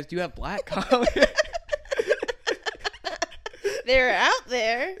know, you guys do have black comics. They're out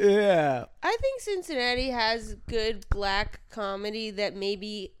there. Yeah. I think Cincinnati has good black comedy that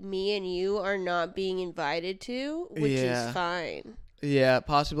maybe me and you are not being invited to, which is fine. Yeah,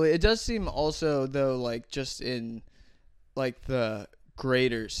 possibly. It does seem also, though, like just in like the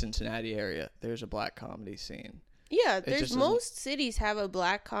greater Cincinnati area, there's a black comedy scene. Yeah, most cities have a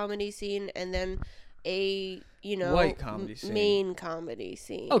black comedy scene, and then a, you know, white comedy scene. main comedy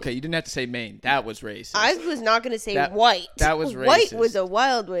scene. Okay, you didn't have to say main. That was racist. I was not going to say That- white. that was racist. White was a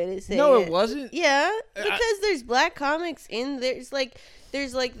wild way to say No, it. it wasn't. Yeah, because there's black comics in there's like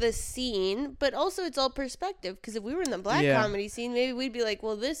the scene, but also it's all perspective. Because if we were in the black comedy scene, maybe we'd be like,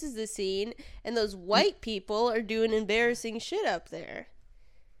 well, this is the scene, and those white people are doing embarrassing shit up there.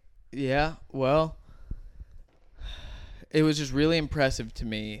 Yeah, well, it was just really impressive to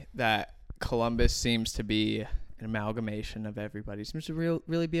me that Columbus seems to be an amalgamation of everybody. Seems to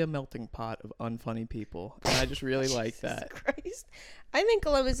really be a melting pot of unfunny people, and I just really like that. Christ. I think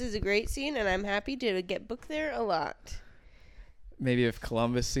Columbus is a great scene, and I'm happy to get booked there a lot. Maybe if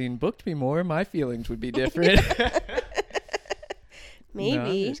Columbus scene booked me more, my feelings would be different. Maybe. No,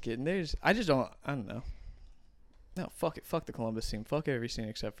 I'm just kidding. I don't know. No, fuck it. Fuck the Columbus scene. Fuck every scene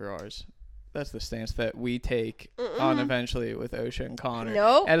except for ours. That's the stance that we take on eventually with OSHA and Connor.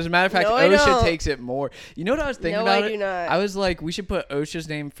 Nope. And as a matter of fact, No, I OSHA don't. takes it more. You know what I was thinking No, about I it? do not. I was like, we should put OSHA's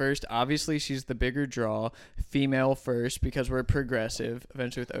name first. Obviously, she's the bigger draw. Female first because we're progressive.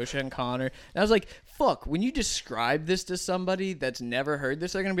 Eventually with OSHA and Connor. And I was like, fuck, when you describe this to somebody that's never heard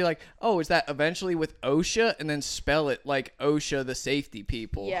this, they're going to be like, oh, is that eventually with OSHA? And then spell it like OSHA, the safety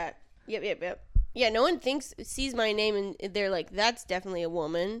people. Yeah. Yep. Yeah, no one sees my name and they're like, that's definitely a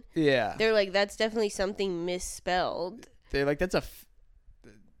woman. Yeah. They're like, that's definitely something misspelled. They're like, that's a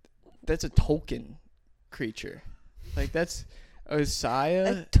Tolkien creature. Like, that's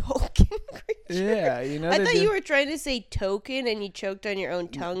Osiah. A token creature? Yeah, you know. I thought you were trying to say token and you choked on your own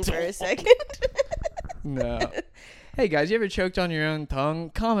tongue for a second. No. Hey, guys, you ever choked on your own tongue?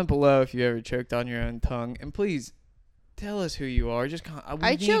 Comment below if you ever choked on your own tongue. And please, tell us who you are. Just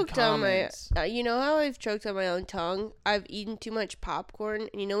I choked comments. on my. You know how I've choked on my own tongue? I've eaten too much popcorn,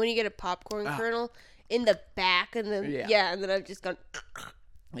 and you know when you get a popcorn kernel in the back, and then and then I've just gone.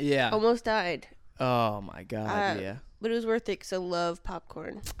 Yeah. Almost died. Oh my god. Yeah. But it was worth it because I love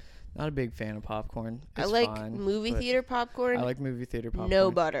popcorn. Not a big fan of popcorn. I like movie theater popcorn. I like movie theater popcorn.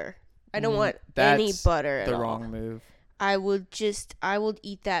 No butter. I don't want any butter at all. The wrong move. I will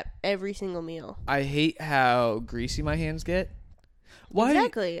eat that every single meal. I hate how greasy my hands get.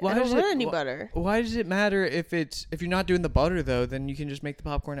 Exactly. I don't want any butter. Why does it matter if you're not doing the butter though? Then you can just make the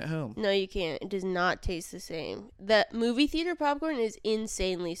popcorn at home. No, you can't. It does not taste the same. The movie theater popcorn is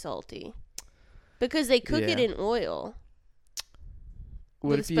insanely salty because they cook it in oil.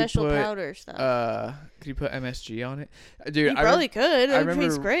 What with if special you put, powder stuff? Could you put MSG on it, dude? You probably could. I It would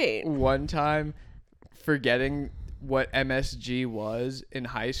taste great. One time, forgetting what MSG was in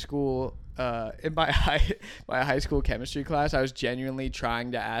high school. In my high school chemistry class, I was genuinely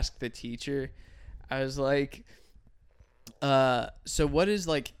trying to ask the teacher. I was like, so what is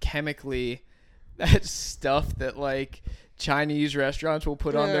like chemically that stuff that like Chinese restaurants will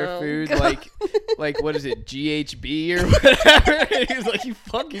put on their food? God. Like what is it, GHB or whatever? And he was like, you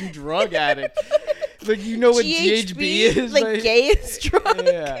fucking drug addict. Like, you know what GHB is? Like gayest drug,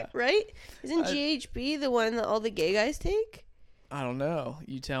 yeah. Right? Isn't GHB the one that all the gay guys take? I don't know.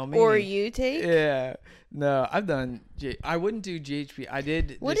 You tell me. Or you take? Yeah. No, I've done. I wouldn't do GHB. I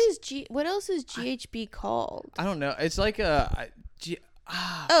did. What else is GHB called? I don't know. It's like a.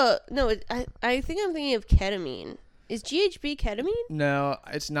 Oh no! I think I'm thinking of ketamine. Is GHB ketamine? No,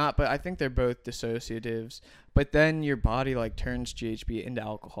 it's not. But I think they're both dissociatives. But then your body like turns GHB into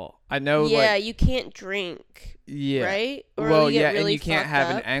alcohol. I know. Yeah, you can't drink. Yeah. Right? Or well, you get yeah, really and you can't have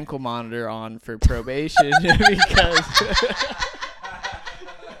up. an ankle monitor on for probation because.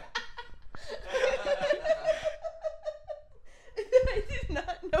 I did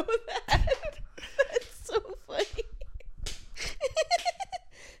not know that. That's so funny.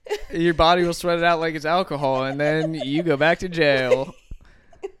 Your body will sweat it out like it's alcohol, and then you go back to jail.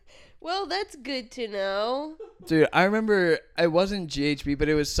 Well, that's good to know. Dude, I remember it wasn't GHB, but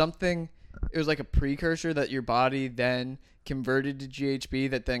it was something. It was like a precursor that your body then converted to GHB,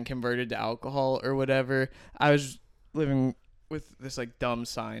 that then converted to alcohol or whatever. I was living with this like dumb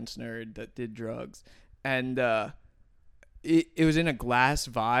science nerd that did drugs, and it was in a glass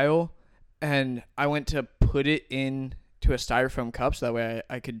vial, and I went to put it in to a styrofoam cup so that way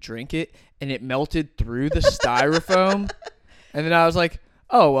I could drink it, and it melted through the styrofoam. And then I was like,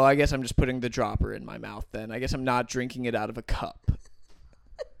 oh, well, I guess I'm just putting the dropper in my mouth then. I guess I'm not drinking it out of a cup.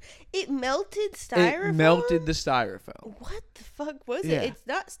 It melted styrofoam? It melted the styrofoam. What the fuck was Yeah. it? It's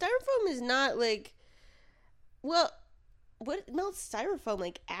not, styrofoam is not like, well, what melts styrofoam?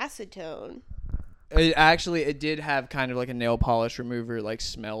 Like acetone. It did have kind of like a nail polish remover like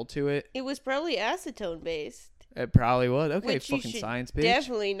smell to it. It was probably acetone based. It probably was. Okay, Which you fucking should science bitch.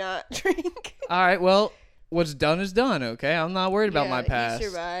 definitely not drink. All right, well, what's done is done, okay? I'm not worried about my past. You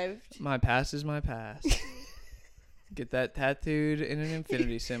survived. My past is my past. Get that tattooed in an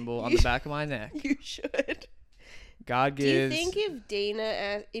infinity symbol on the back of my neck. You should. God gives. Do you think if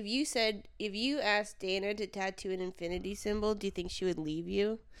Dana, if you asked Dana to tattoo an infinity symbol, do you think she would leave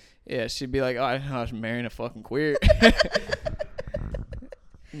you? Yeah, she'd be like, "Oh, I didn't know I was marrying a fucking queer."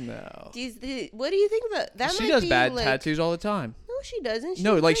 No. What do you think about that? She does bad tattoos all the time. No, she doesn't. She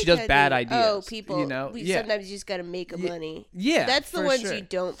does bad ideas. Oh, people. You know, sometimes you just gotta make money. Yeah, that's the ones you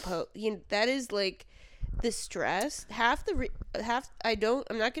don't post. That is like the stress. I'm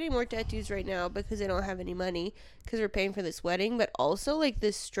not getting more tattoos right now because I don't have any money because we're paying for this wedding. But also like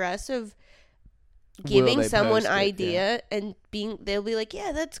the stress of giving someone idea and they'll be like,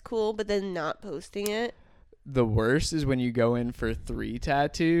 yeah, that's cool, but then not posting it. The worst is when you go in for 3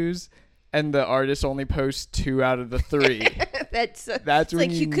 tattoos and the artist only posts 2 out of the 3. That's when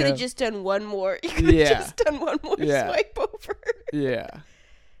like you could have just done one more. You could have just done one more swipe over. Yeah.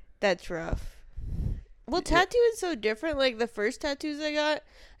 That's rough. Well, tattoo is so different. Like the first tattoos I got, I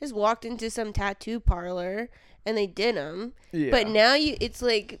just walked into some tattoo parlor and they did them. Yeah. But now it's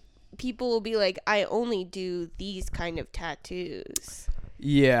like people will be like, I only do these kind of tattoos.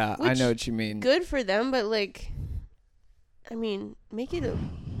 Yeah, I know what you mean. Good for them, but like, I mean, make it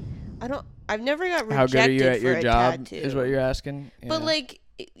I've never got rejected. How good are you at your job? Tattoo. Is what you're asking. Yeah. But like,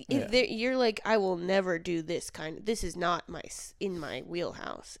 if you're like, I will never do this kind of. This is not in my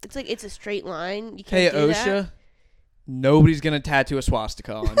wheelhouse. It's like it's a straight line. You can't. Hey, OSHA, that. Nobody's gonna tattoo a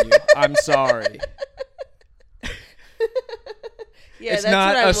swastika on you. I'm sorry. Yeah, it's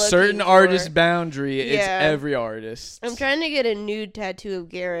not a certain artist boundary. It's every artist. I'm trying to get a nude tattoo of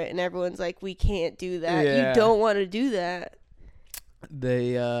Garrett, and everyone's like, "We can't do that. Yeah. You don't want to do that."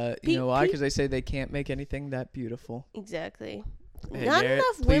 They, you know why? Because they say they can't make anything that beautiful. Exactly. Hey, not Garrett,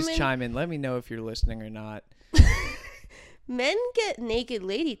 enough women. Please chime in. Let me know if you're listening or not. Men get naked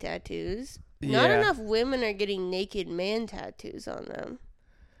lady tattoos. Yeah. Not enough women are getting naked man tattoos on them.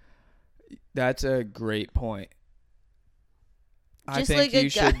 That's a great point. I think you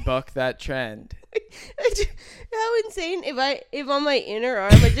should buck that trend. How insane if on my inner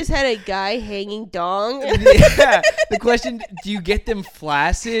arm I just had a guy hanging dong. Yeah. The question, do you get them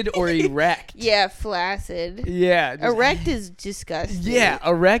flaccid or erect? Yeah, flaccid. Yeah. Erect is disgusting. Yeah,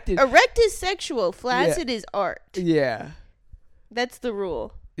 erect is sexual. Flaccid is art. Yeah. That's the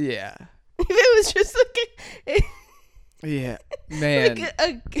rule. Yeah. If it was just like yeah, man.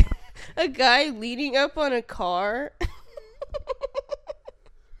 Like a guy leaning up on a car.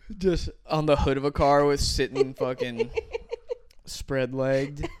 Just on the hood of a car with sitting fucking spread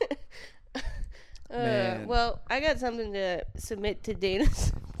legged. Well, I got something to submit to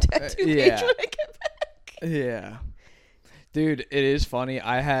Dana's tattoo page when I get back. Yeah. Dude, it is funny.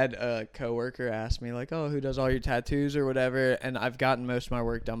 I had a coworker ask me like, "Oh, who does all your tattoos or whatever?" And I've gotten most of my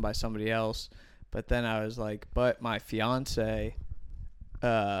work done by somebody else. But then I was like, "But my fiance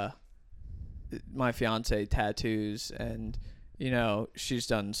tattoos and." You know, she's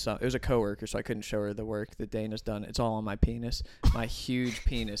done some. It was a coworker, so I couldn't show her the work that Dana's done. It's all on my penis, my huge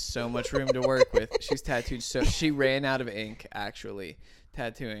penis. So much room to work with. She's tattooed. So she ran out of ink actually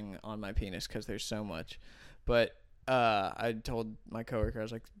tattooing on my penis because there's so much. But I told my coworker, I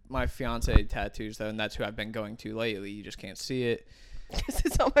was like, my fiance tattoos though, and that's who I've been going to lately. You just can't see it because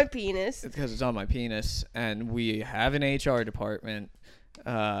it's on my penis. It's because it's on my penis, and we have an HR department.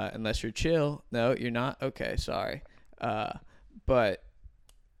 Unless you're chill. No, you're not. Okay, sorry. But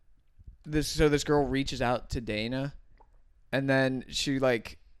this girl reaches out to Dana, and then she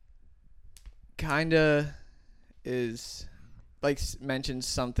like kind of is like mentions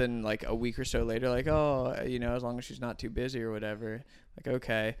something like a week or so later, like, oh, you know, as long as she's not too busy or whatever. Like,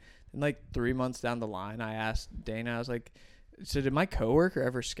 okay. And like 3 months down the line, I asked Dana, I was like, so did my coworker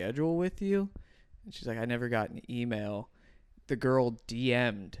ever schedule with you? And she's like, I never got an email. The girl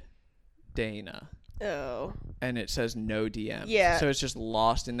DM'd Dana. Oh. And it says no DM. Yeah. So it's just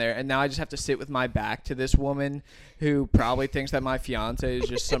lost in there. And now I just have to sit with my back to this woman who probably thinks that my fiance is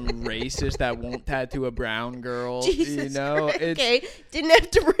just some racist that won't tattoo a brown girl. Jesus you know? Christ. Okay. Didn't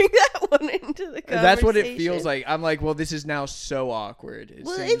have to bring that one into the conversation. That's what it feels like. I'm like, well, this is now so awkward.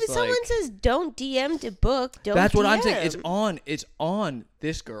 Well, if someone says don't DM to book, don't That's DM. What I'm saying. It's on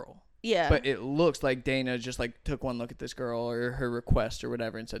this girl. Yeah. But it looks like Dana just like took one look at this girl or her request or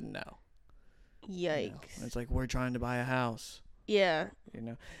whatever and said no. Yikes. You know? It's like, we're trying to buy a house. Yeah. You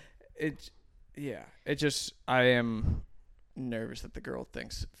know, I am nervous that the girl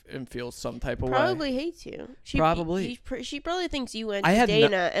thinks and feels some type of way. Probably hates you. She probably thinks you went to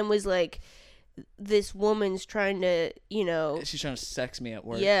Dana and was like, this woman's trying to, you know. She's trying to sex me at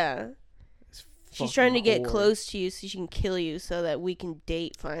work. Yeah. It's She's trying to get whore. close to you so she can kill you so that we can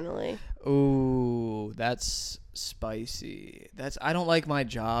date finally. Ooh, that's spicy. I don't like my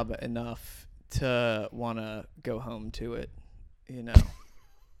job enough to want to go home to it, you know.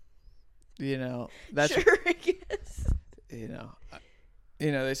 That's sure, I guess.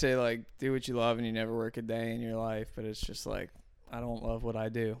 They say like do what you love and you never work a day in your life, but it's just like I don't love what I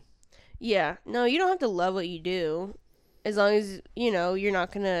do. Yeah. No, you don't have to love what you do as long as, you're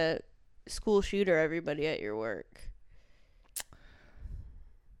not going to school shooter everybody at your work.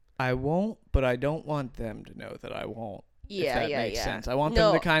 I won't, but I don't want them to know that I won't. Yeah, if that makes yeah. sense. I want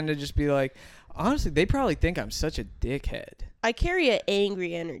them to kind of just be like, honestly, they probably think I'm such a dickhead. I carry an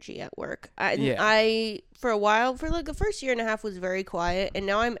angry energy at work. I for a while, for like the first year and a half was very quiet, and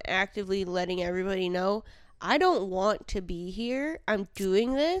now I'm actively letting everybody know I don't want to be here. I'm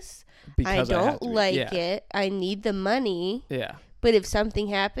doing this. Because I don't like it. I need the money. Yeah. But if something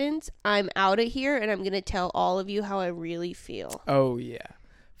happens, I'm out of here, and I'm going to tell all of you how I really feel. Oh, yeah.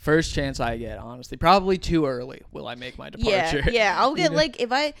 First chance I get, honestly. Probably too early will I make my departure. Yeah. I'll get, like,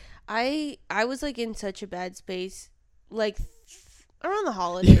 if I was, like, in such a bad space, like, around the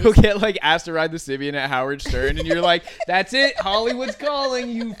holidays. You'll get, like, asked to ride the Sibian at Howard Stern, and you're like, that's it. Hollywood's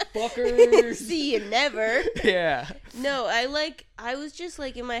calling, you fuckers. See you never. Yeah. No, I was just,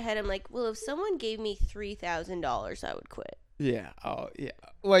 like, in my head, I'm like, well, if someone gave me $3,000, I would quit. Yeah. Oh, yeah.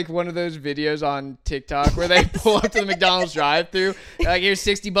 Like one of those videos on TikTok where they pull up to the McDonald's drive-thru, like, here's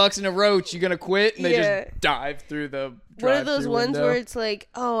 $60 in a roach. You gonna quit? And they just dive through the drive-thru One of those ones window. where it's like,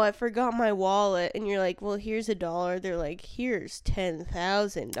 oh, I forgot my wallet, and you're like, well, here's $1. They're like, here's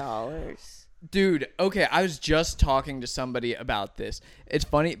 $10,000. Dude, okay, I was just talking to somebody about this. It's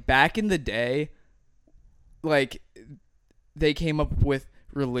funny. Back in the day, like, they came up with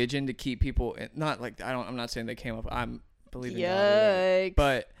religion to keep people in, not like I'm not saying they came up. I'm believe in God,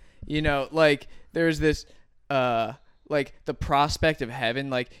 but like there's this like the prospect of heaven,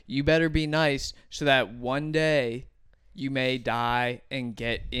 like you better be nice so that one day you may die and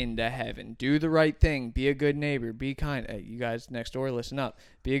get into heaven. Do the right thing, be a good neighbor, be kind. Hey, you guys next door, listen up.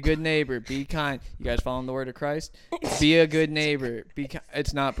 Be a good neighbor, be kind. You guys following the word of Christ? Be a good neighbor, be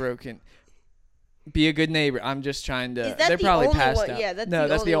it's not broken. Be a good neighbor. I'm just trying to. They're probably passed out. Yeah,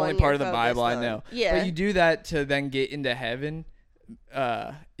 that's the only part of the Bible I know. Yeah. But you do that to then get into heaven,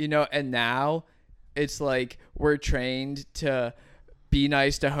 and now it's like we're trained to be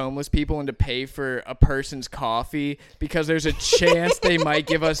nice to homeless people and to pay for a person's coffee because there's a chance they might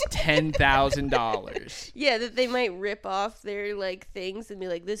give us $10,000. Yeah, that they might rip off their like things and be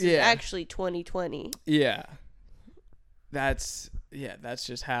like, this is actually 2020. Yeah. That's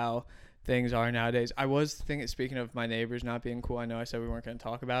just how things are nowadays. I was thinking, speaking of my neighbors not being cool, I know I said we weren't going to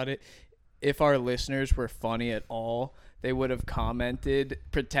talk about it. If our listeners were funny at all, they would have commented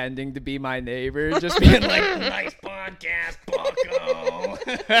pretending to be my neighbor, just being like, nice podcast, bucko.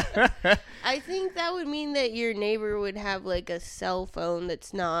 I think that would mean that your neighbor would have like a cell phone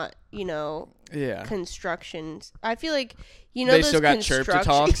that's not, constructions. I feel like, they those still got chirp to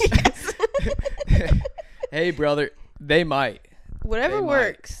talks. Hey, brother, they might. Whatever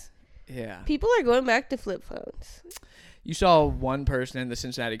works. Yeah. People are going back to flip phones. You saw one person in the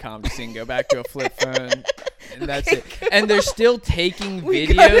Cincinnati comedy scene go back to a flip phone, and that's it. And they're still taking we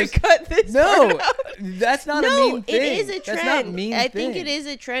videos. Gotta cut this no, part out. That's not a mean thing. It is a trend. That's not a mean I thing. think it is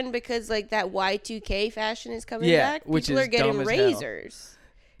a trend because like that Y2K fashion is coming back. Which People is are getting dumb as razors.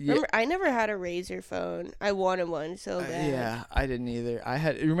 Yeah. Remember, I never had a razor phone. I wanted one so bad. Yeah, I didn't either.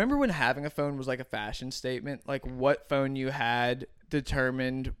 Remember when having a phone was like a fashion statement? Like what phone you had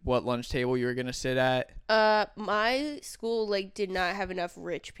determined what lunch table you were gonna sit at. My school like did not have enough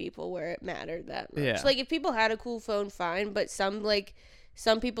rich people where it mattered that much. Yeah. Like if people had a cool phone, fine, but some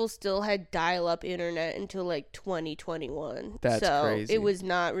people still had dial-up internet until like 2021. That's crazy. So it was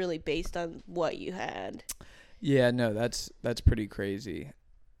not really based on what you had. Yeah, no, that's pretty crazy.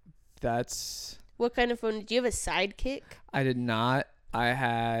 What kind of phone? Did you have a Sidekick? I did not. I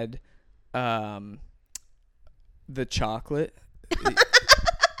had the chocolate.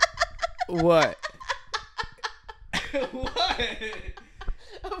 What? What?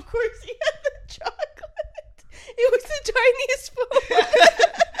 Of course you had the chocolate. It was the tiniest phone.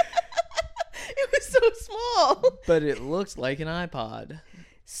 It was so small. But it looks like an iPod.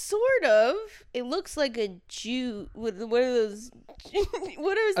 Sort of. It looks like a Jew with one of those.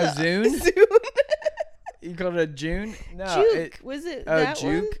 What is that? A Zune? Zune. You called it a June? No. Juke. Was it that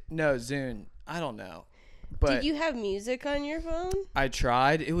Juke? one? No, Zune. I don't know. But did you have music on your phone? I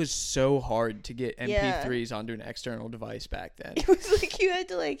tried. It was so hard to get MP3s onto an external device back then. It was like you had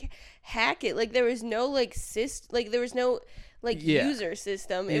to like hack it. Like there was no like there was no user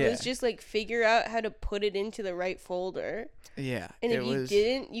system. It was just like figure out how to put it into the right folder. Yeah. And if you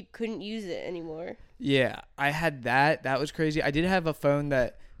didn't, you couldn't use it anymore. Yeah, I had that. That was crazy. I did have a phone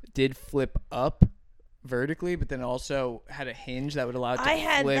that did flip up vertically, but then also had a hinge that would allow it to flip. I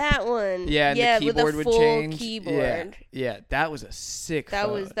had that one. Yeah, and the keyboard with a full would change. Keyboard. Yeah, that was a sick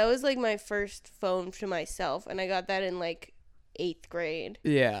phone. That was like my first phone to myself, and I got that in like 8th grade.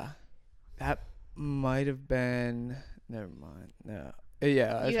 Yeah, that might have been. Never mind. No.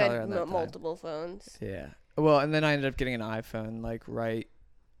 Yeah, you had multiple phones. Yeah. Well, and then I ended up getting an iPhone like right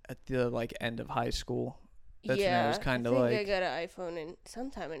at the like end of high school. That's when it was kind of like. I got an iPhone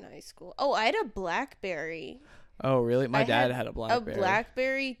sometime in high school. Oh, I had a BlackBerry. Oh, really? My dad had a BlackBerry. A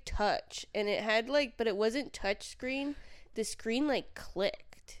BlackBerry Touch, and it had but it wasn't touch screen. The screen like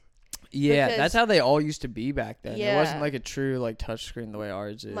clicked. Yeah, that's how they all used to be back then. Yeah. It wasn't like a true like touch screen the way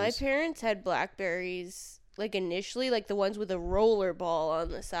ours is. My parents had BlackBerries initially, the ones with a roller ball on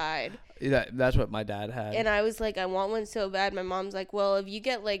the side. That's what my dad had. And I was like, I want one so bad. My mom's like, well, if you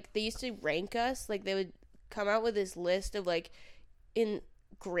get they used to rank us, they would come out with this list of in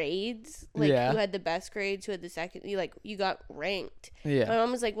grades, who had the best grades, who had the second, you got ranked. Yeah. My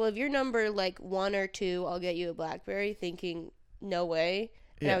mom was like, well, if you're number 1 or 2, I'll get you a BlackBerry, thinking no way.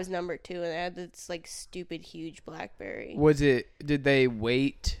 And I was number 2, and I had this stupid huge BlackBerry. Did they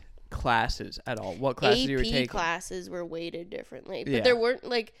weight classes at all? What classes you were taking? AP classes were weighted differently, but there weren't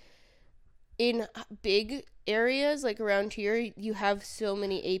in big areas around here. You have so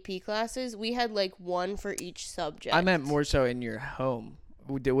many AP classes. We had one for each subject. I meant more so in your home.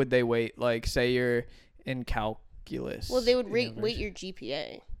 Would they weight say you're in calculus? Well, they would weight your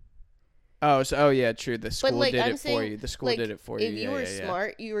GPA. Oh yeah, true. The school did it for you. The school did it for you. If you were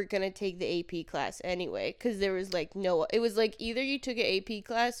smart, you were gonna take the AP class anyway, because there was no. It was either you took an AP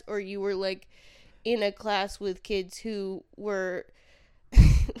class or you were in a class with kids who were.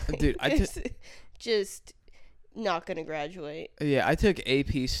 Dude, just not gonna graduate. Yeah, I took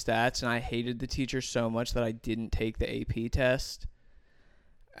AP stats and I hated the teacher so much that I didn't take the AP test.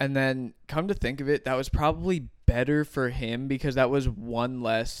 And then come to think of it, that was probably better for him because that was one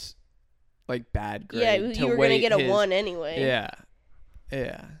less bad grade. Yeah, you were gonna get a 1 anyway. Yeah.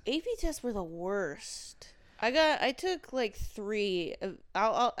 AP tests were the worst. I took 3.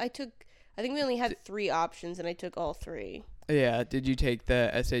 I think we only had 3 options, and I took all 3. Yeah. Did you take the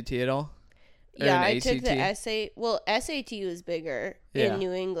SAT at all? Yeah, I took the SAT. Well, SAT was bigger in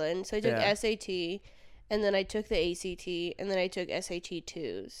New England, so I took SAT, and then I took the ACT, and then I took SAT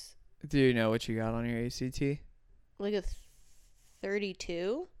 2s. Do you know what you got on your ACT? A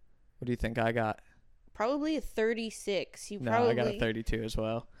 32. What do you think I got? Probably a 36. I got a 32 as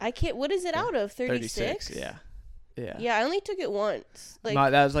well. I can't. What is it out of? 36? Yeah. Yeah, I only took it once.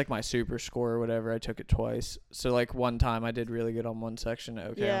 That was my super score or whatever. I took it twice. So one time I did really good on one section,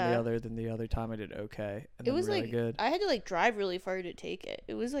 okay on the other. Then the other time I did okay. And it was really good. I had to drive really far to take it.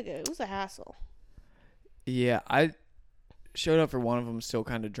 It was it was a hassle. Yeah, I showed up for one of them still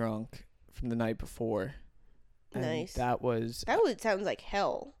kind of drunk from the night before. And nice. That sounds like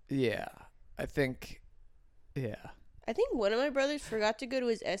hell. Yeah, I think. Yeah. I think one of my brothers forgot to go to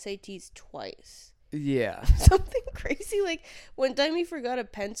his SATs twice. Yeah. Something crazy. One time he forgot a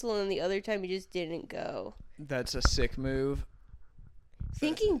pencil and the other time he just didn't go. That's a sick move.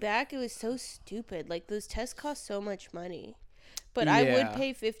 Thinking back, it was so stupid. Those tests cost so much money. But I would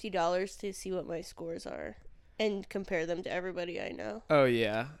pay $50 to see what my scores are and compare them to everybody I know. Oh,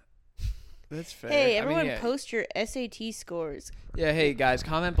 yeah. That's fair. Hey, everyone post your SAT scores. Yeah, hey, guys,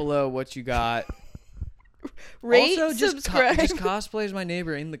 comment below what you got. Rate, also, subscribe. Just cosplay as my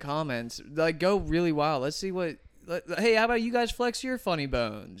neighbor in the comments. Go really wild. Let's see what... hey, how about you guys flex your funny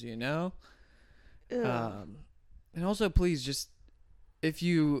bones, you know? And also, please, just... If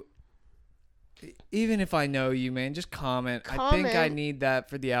you... Even if I know you, man, just comment. I think I need that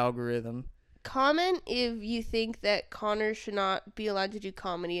for the algorithm. Comment if you think that Connor should not be allowed to do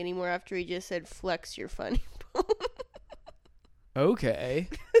comedy anymore after he just said flex your funny bone. Okay.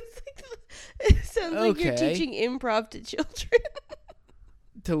 It sounds like you're teaching improv to children.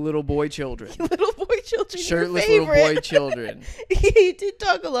 To little boy children. Little boy children. Shirtless little boy children. He did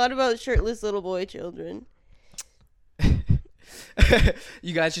talk a lot about shirtless little boy children.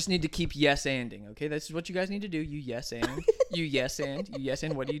 You guys just need to keep yes-anding, okay? This is what you guys need to do. You yes-and. You yes-and. You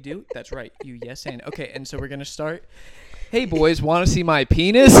yes-and. What do you do? That's right. You yes-and. Okay, and so we're going to start. Hey, boys, want to see my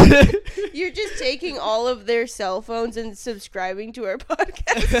penis? You're just taking all of their cell phones and subscribing to our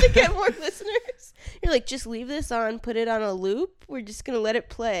podcast to get more listeners. You're just leave this on, put it on a loop. We're just going to let it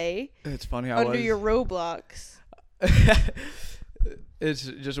play. It's funny how under your Roblox. It's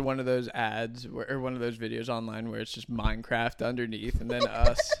just one of those ads or one of those videos online where it's just Minecraft underneath and then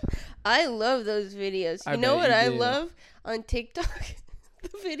us. I love those videos. I You know bet what you I do. love on TikTok? The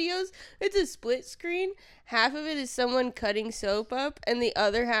videos. It's a split screen. Half of it is someone cutting soap up, and the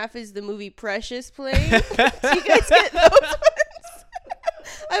other half is the movie Precious playing. Do you guys get those ones?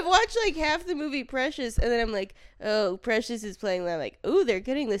 I've watched like half the movie Precious, and then I'm like, oh, Precious is playing that. I'm like, oh, they're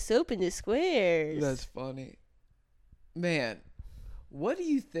cutting the soap into squares. That's funny. Man, what do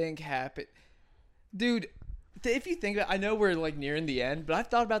you think happened? Dude, if you think about it, I know we're like nearing the end, but I've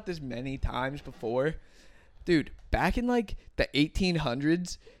thought about this many times before. Dude, back in like the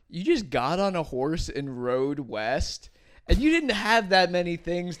 1800s, you just got on a horse and rode west, and you didn't have that many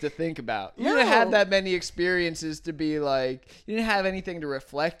things to think about. You didn't have No. that many experiences to be like, you didn't have anything to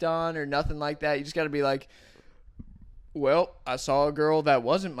reflect on or nothing like that. You just got to be like, well, I saw a girl that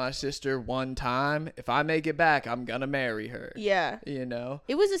wasn't my sister one time. If I make it back, I'm going to marry her. Yeah. You know?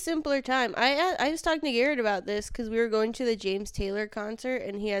 It was a simpler time. I was talking to Garrett about this because we were going to the James Taylor concert,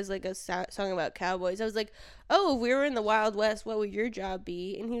 and he has like a song about cowboys. I was like, oh, if we were in the Wild West, what would your job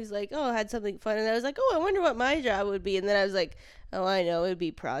be? And he was like, oh, I had something fun. And I was like, oh, I wonder what my job would be. And then I was like, oh, I know, it'd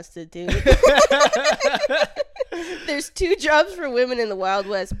be prostitute. There's 2 jobs for women in the Wild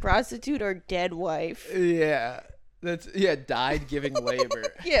West: prostitute or dead wife. Yeah. Died giving labor.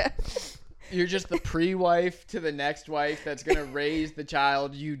 Yeah. You're just the pre-wife to the next wife that's going to raise the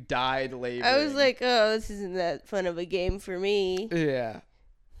child you died laboring. I was like, oh, this isn't that fun of a game for me. Yeah.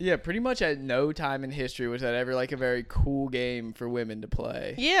 Yeah, pretty much at no time in history was that ever like a very cool game for women to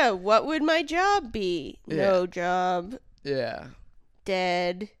play. Yeah, what would my job be? No job. Yeah.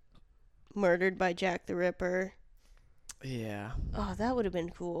 Dead. Murdered by Jack the Ripper. Yeah. Oh, that would have been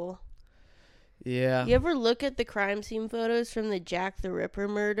cool. Yeah. You ever look at the crime scene photos from the Jack the Ripper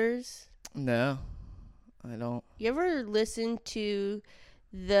murders? No, I don't. You ever listen to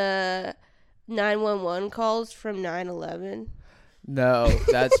the 911 calls from 9/11? No,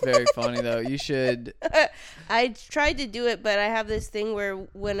 that's very funny though. You should. I tried to do it, but I have this thing where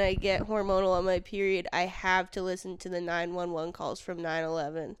when I get hormonal on my period, I have to listen to the 911 calls from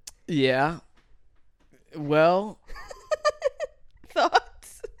 9/11. Yeah. Well.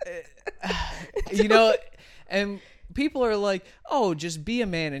 Thoughts? You know, and people are like, oh, just be a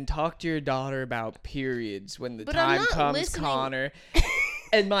man and talk to your daughter about periods when the But I'm time not comes, listening. Connor.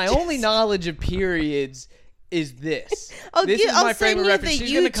 And my only knowledge of periods is this. I'll My frame send of you reference. the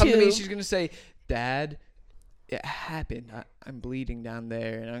She's going to come to me. YouTube. She's going to say, Dad, it happened. I'm bleeding down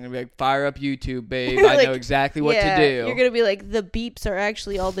there. And I'm going to be like, fire up YouTube, babe. I Like, know exactly what yeah, to do. You're going to be like, the beeps are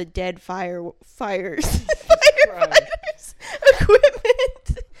actually all the dead fires. Right. Firefighters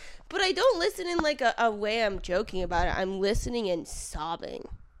equipment. But I don't listen in like a way I'm joking about it. I'm listening and sobbing.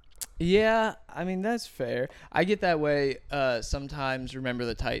 Yeah, I mean, that's fair. I get that way. Sometimes Remember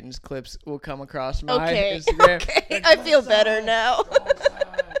the Titans clips will come across my Instagram. Okay. I feel better now. Left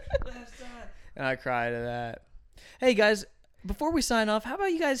side. And I cry to that. Hey, guys, before we sign off, how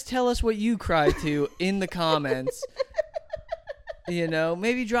about you guys tell us what you cry to in the comments? You know,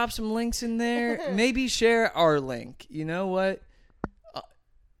 maybe drop some links in there. Maybe share our link. You know what?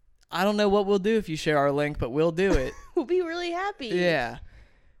 I don't know what we'll do if you share our link, but we'll do it. We'll be really happy. Yeah.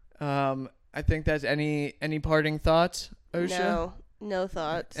 I think that's any parting thoughts, OSHA? No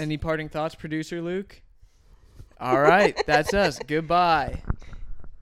thoughts. Any parting thoughts, producer Luke? All right, that's us. Goodbye.